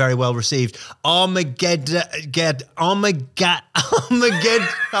been very well received. Armageddon. Hang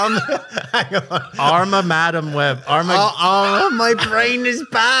on. Arma, Madam Web. My brain is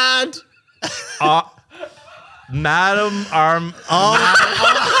bad. Madam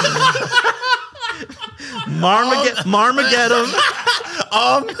Marmageddon.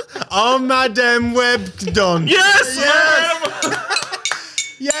 Madame Web done. Yes!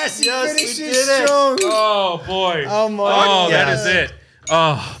 Yes, he Yes, we finishes did it. strong. Oh, boy. Oh, my Oh, God. that is it.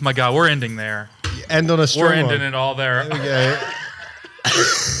 Oh, my God. We're ending there. End on a strong We're ending one. it all there. Okay.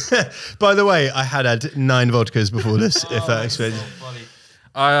 By the way, I had 9 vodkas before this, if that explains.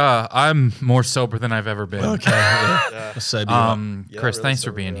 I'm more sober than I've ever been. Okay. Yeah. So Chris, really thanks for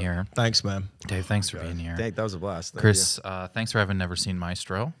sober, being yeah. here. thanks, man. Dave, thanks for being here. That was a blast. Thank Chris, thanks for having never seen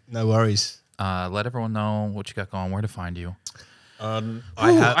Maestro. No worries. Let everyone know what you got going, where to find you.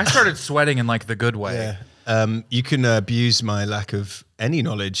 I started sweating in like the good way. Yeah. You can abuse my lack of any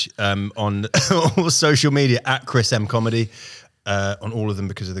knowledge on all social media at Chris M Comedy on all of them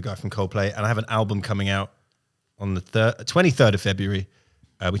because of the guy from Coldplay. And I have an album coming out on the 23rd of February.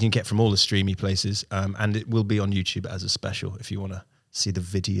 We can get from all the streamy places, and it will be on YouTube as a special if you want to see the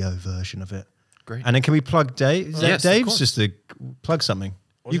video version of it. Great. And then can we plug Dave? Yes, of Dave's course. just to plug something.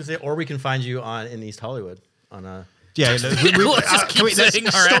 or we can find you in East Hollywood on a. Yeah, Let's just keep saying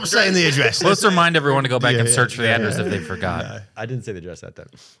our stop address. saying the address. Let's remind everyone to go back and Yeah, search for the yeah, address yeah. if they forgot. No. I didn't say the address that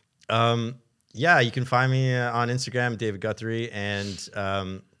time. Yeah, you can find me on Instagram, David Guthrie, and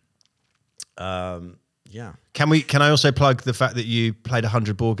yeah. Can I also plug the fact that you played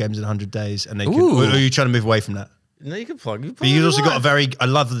 100 board games in 100 days, and then Ooh. or are you trying to move away from that? No, you can plug. But you've also got I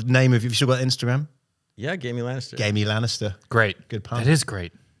love the name of. You've still got Instagram, Yeah, Gamey Lannister. Gamey Lannister. Great. Good pun. That is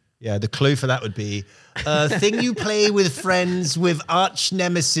great. Yeah, the clue for that would be thing you play with friends with arch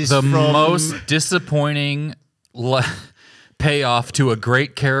nemesis. The from most disappointing payoff to a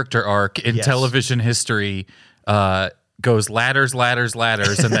great character arc in Yes. television history goes ladders,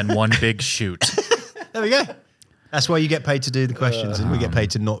 and then one big shoot. There we go. That's why you get paid to do the questions, and we get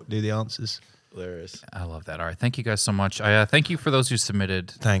paid to not do the answers. Hilarious. I love that. All right. Thank you guys so much. I thank you for those who submitted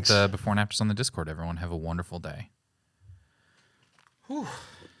Thanks. the before and afters on the Discord. Everyone have a wonderful day. Whew.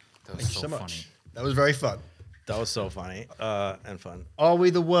 That was so funny. That was very fun. That was so funny and fun. Are we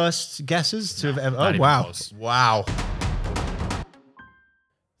the worst guessers to have ever? not Oh even wow! close. Wow.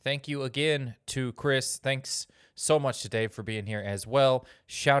 Thank you again to Chris. Thanks so much to Dave for being here as well.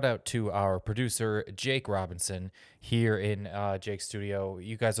 Shout out to our producer, Jake Robinson, here in Jake's studio.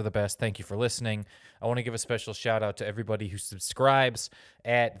 You guys are the best. Thank you for listening. I want to give a special shout out to everybody who subscribes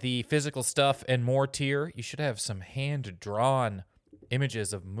at the Physical Stuff and More tier. You should have some hand-drawn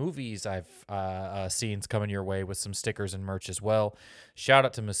images of movies I've seen coming your way with some stickers and merch as well. Shout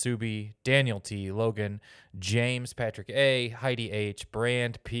out to Masubi, Daniel T, Logan, James, Patrick A, Heidi H,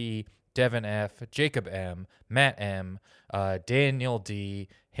 Brand P, Devin F, Jacob M, Matt M, Daniel D,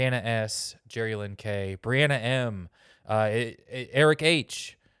 Hannah S, Jerry Lynn K, Brianna M, Eric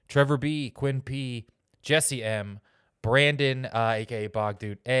H, Trevor B, Quinn P, Jesse M, Brandon, aka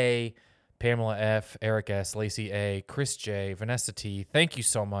Bogdude A, Pamela F, Eric S, Lacey A, Chris J, Vanessa T. Thank you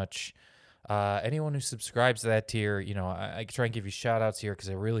so much. Anyone who subscribes to that tier, you know, I try and give you shout outs here because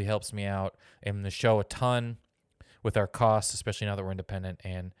it really helps me out and the show a ton with our costs, especially now that we're independent.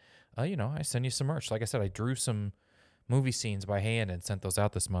 And, you know, I send you some merch. Like I said, I drew some movie scenes by hand and sent those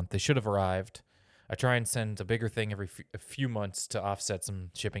out this month. They should have arrived. I try and send a bigger thing every a few months to offset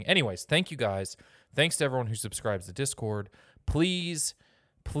some shipping. Anyways, thank you guys. Thanks to everyone who subscribes to Discord. Please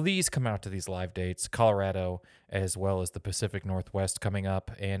come out to these live dates, Colorado, as well as the Pacific Northwest coming up.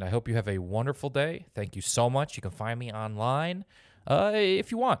 And I hope you have a wonderful day. Thank you so much. You can find me online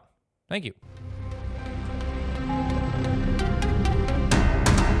if you want. Thank you.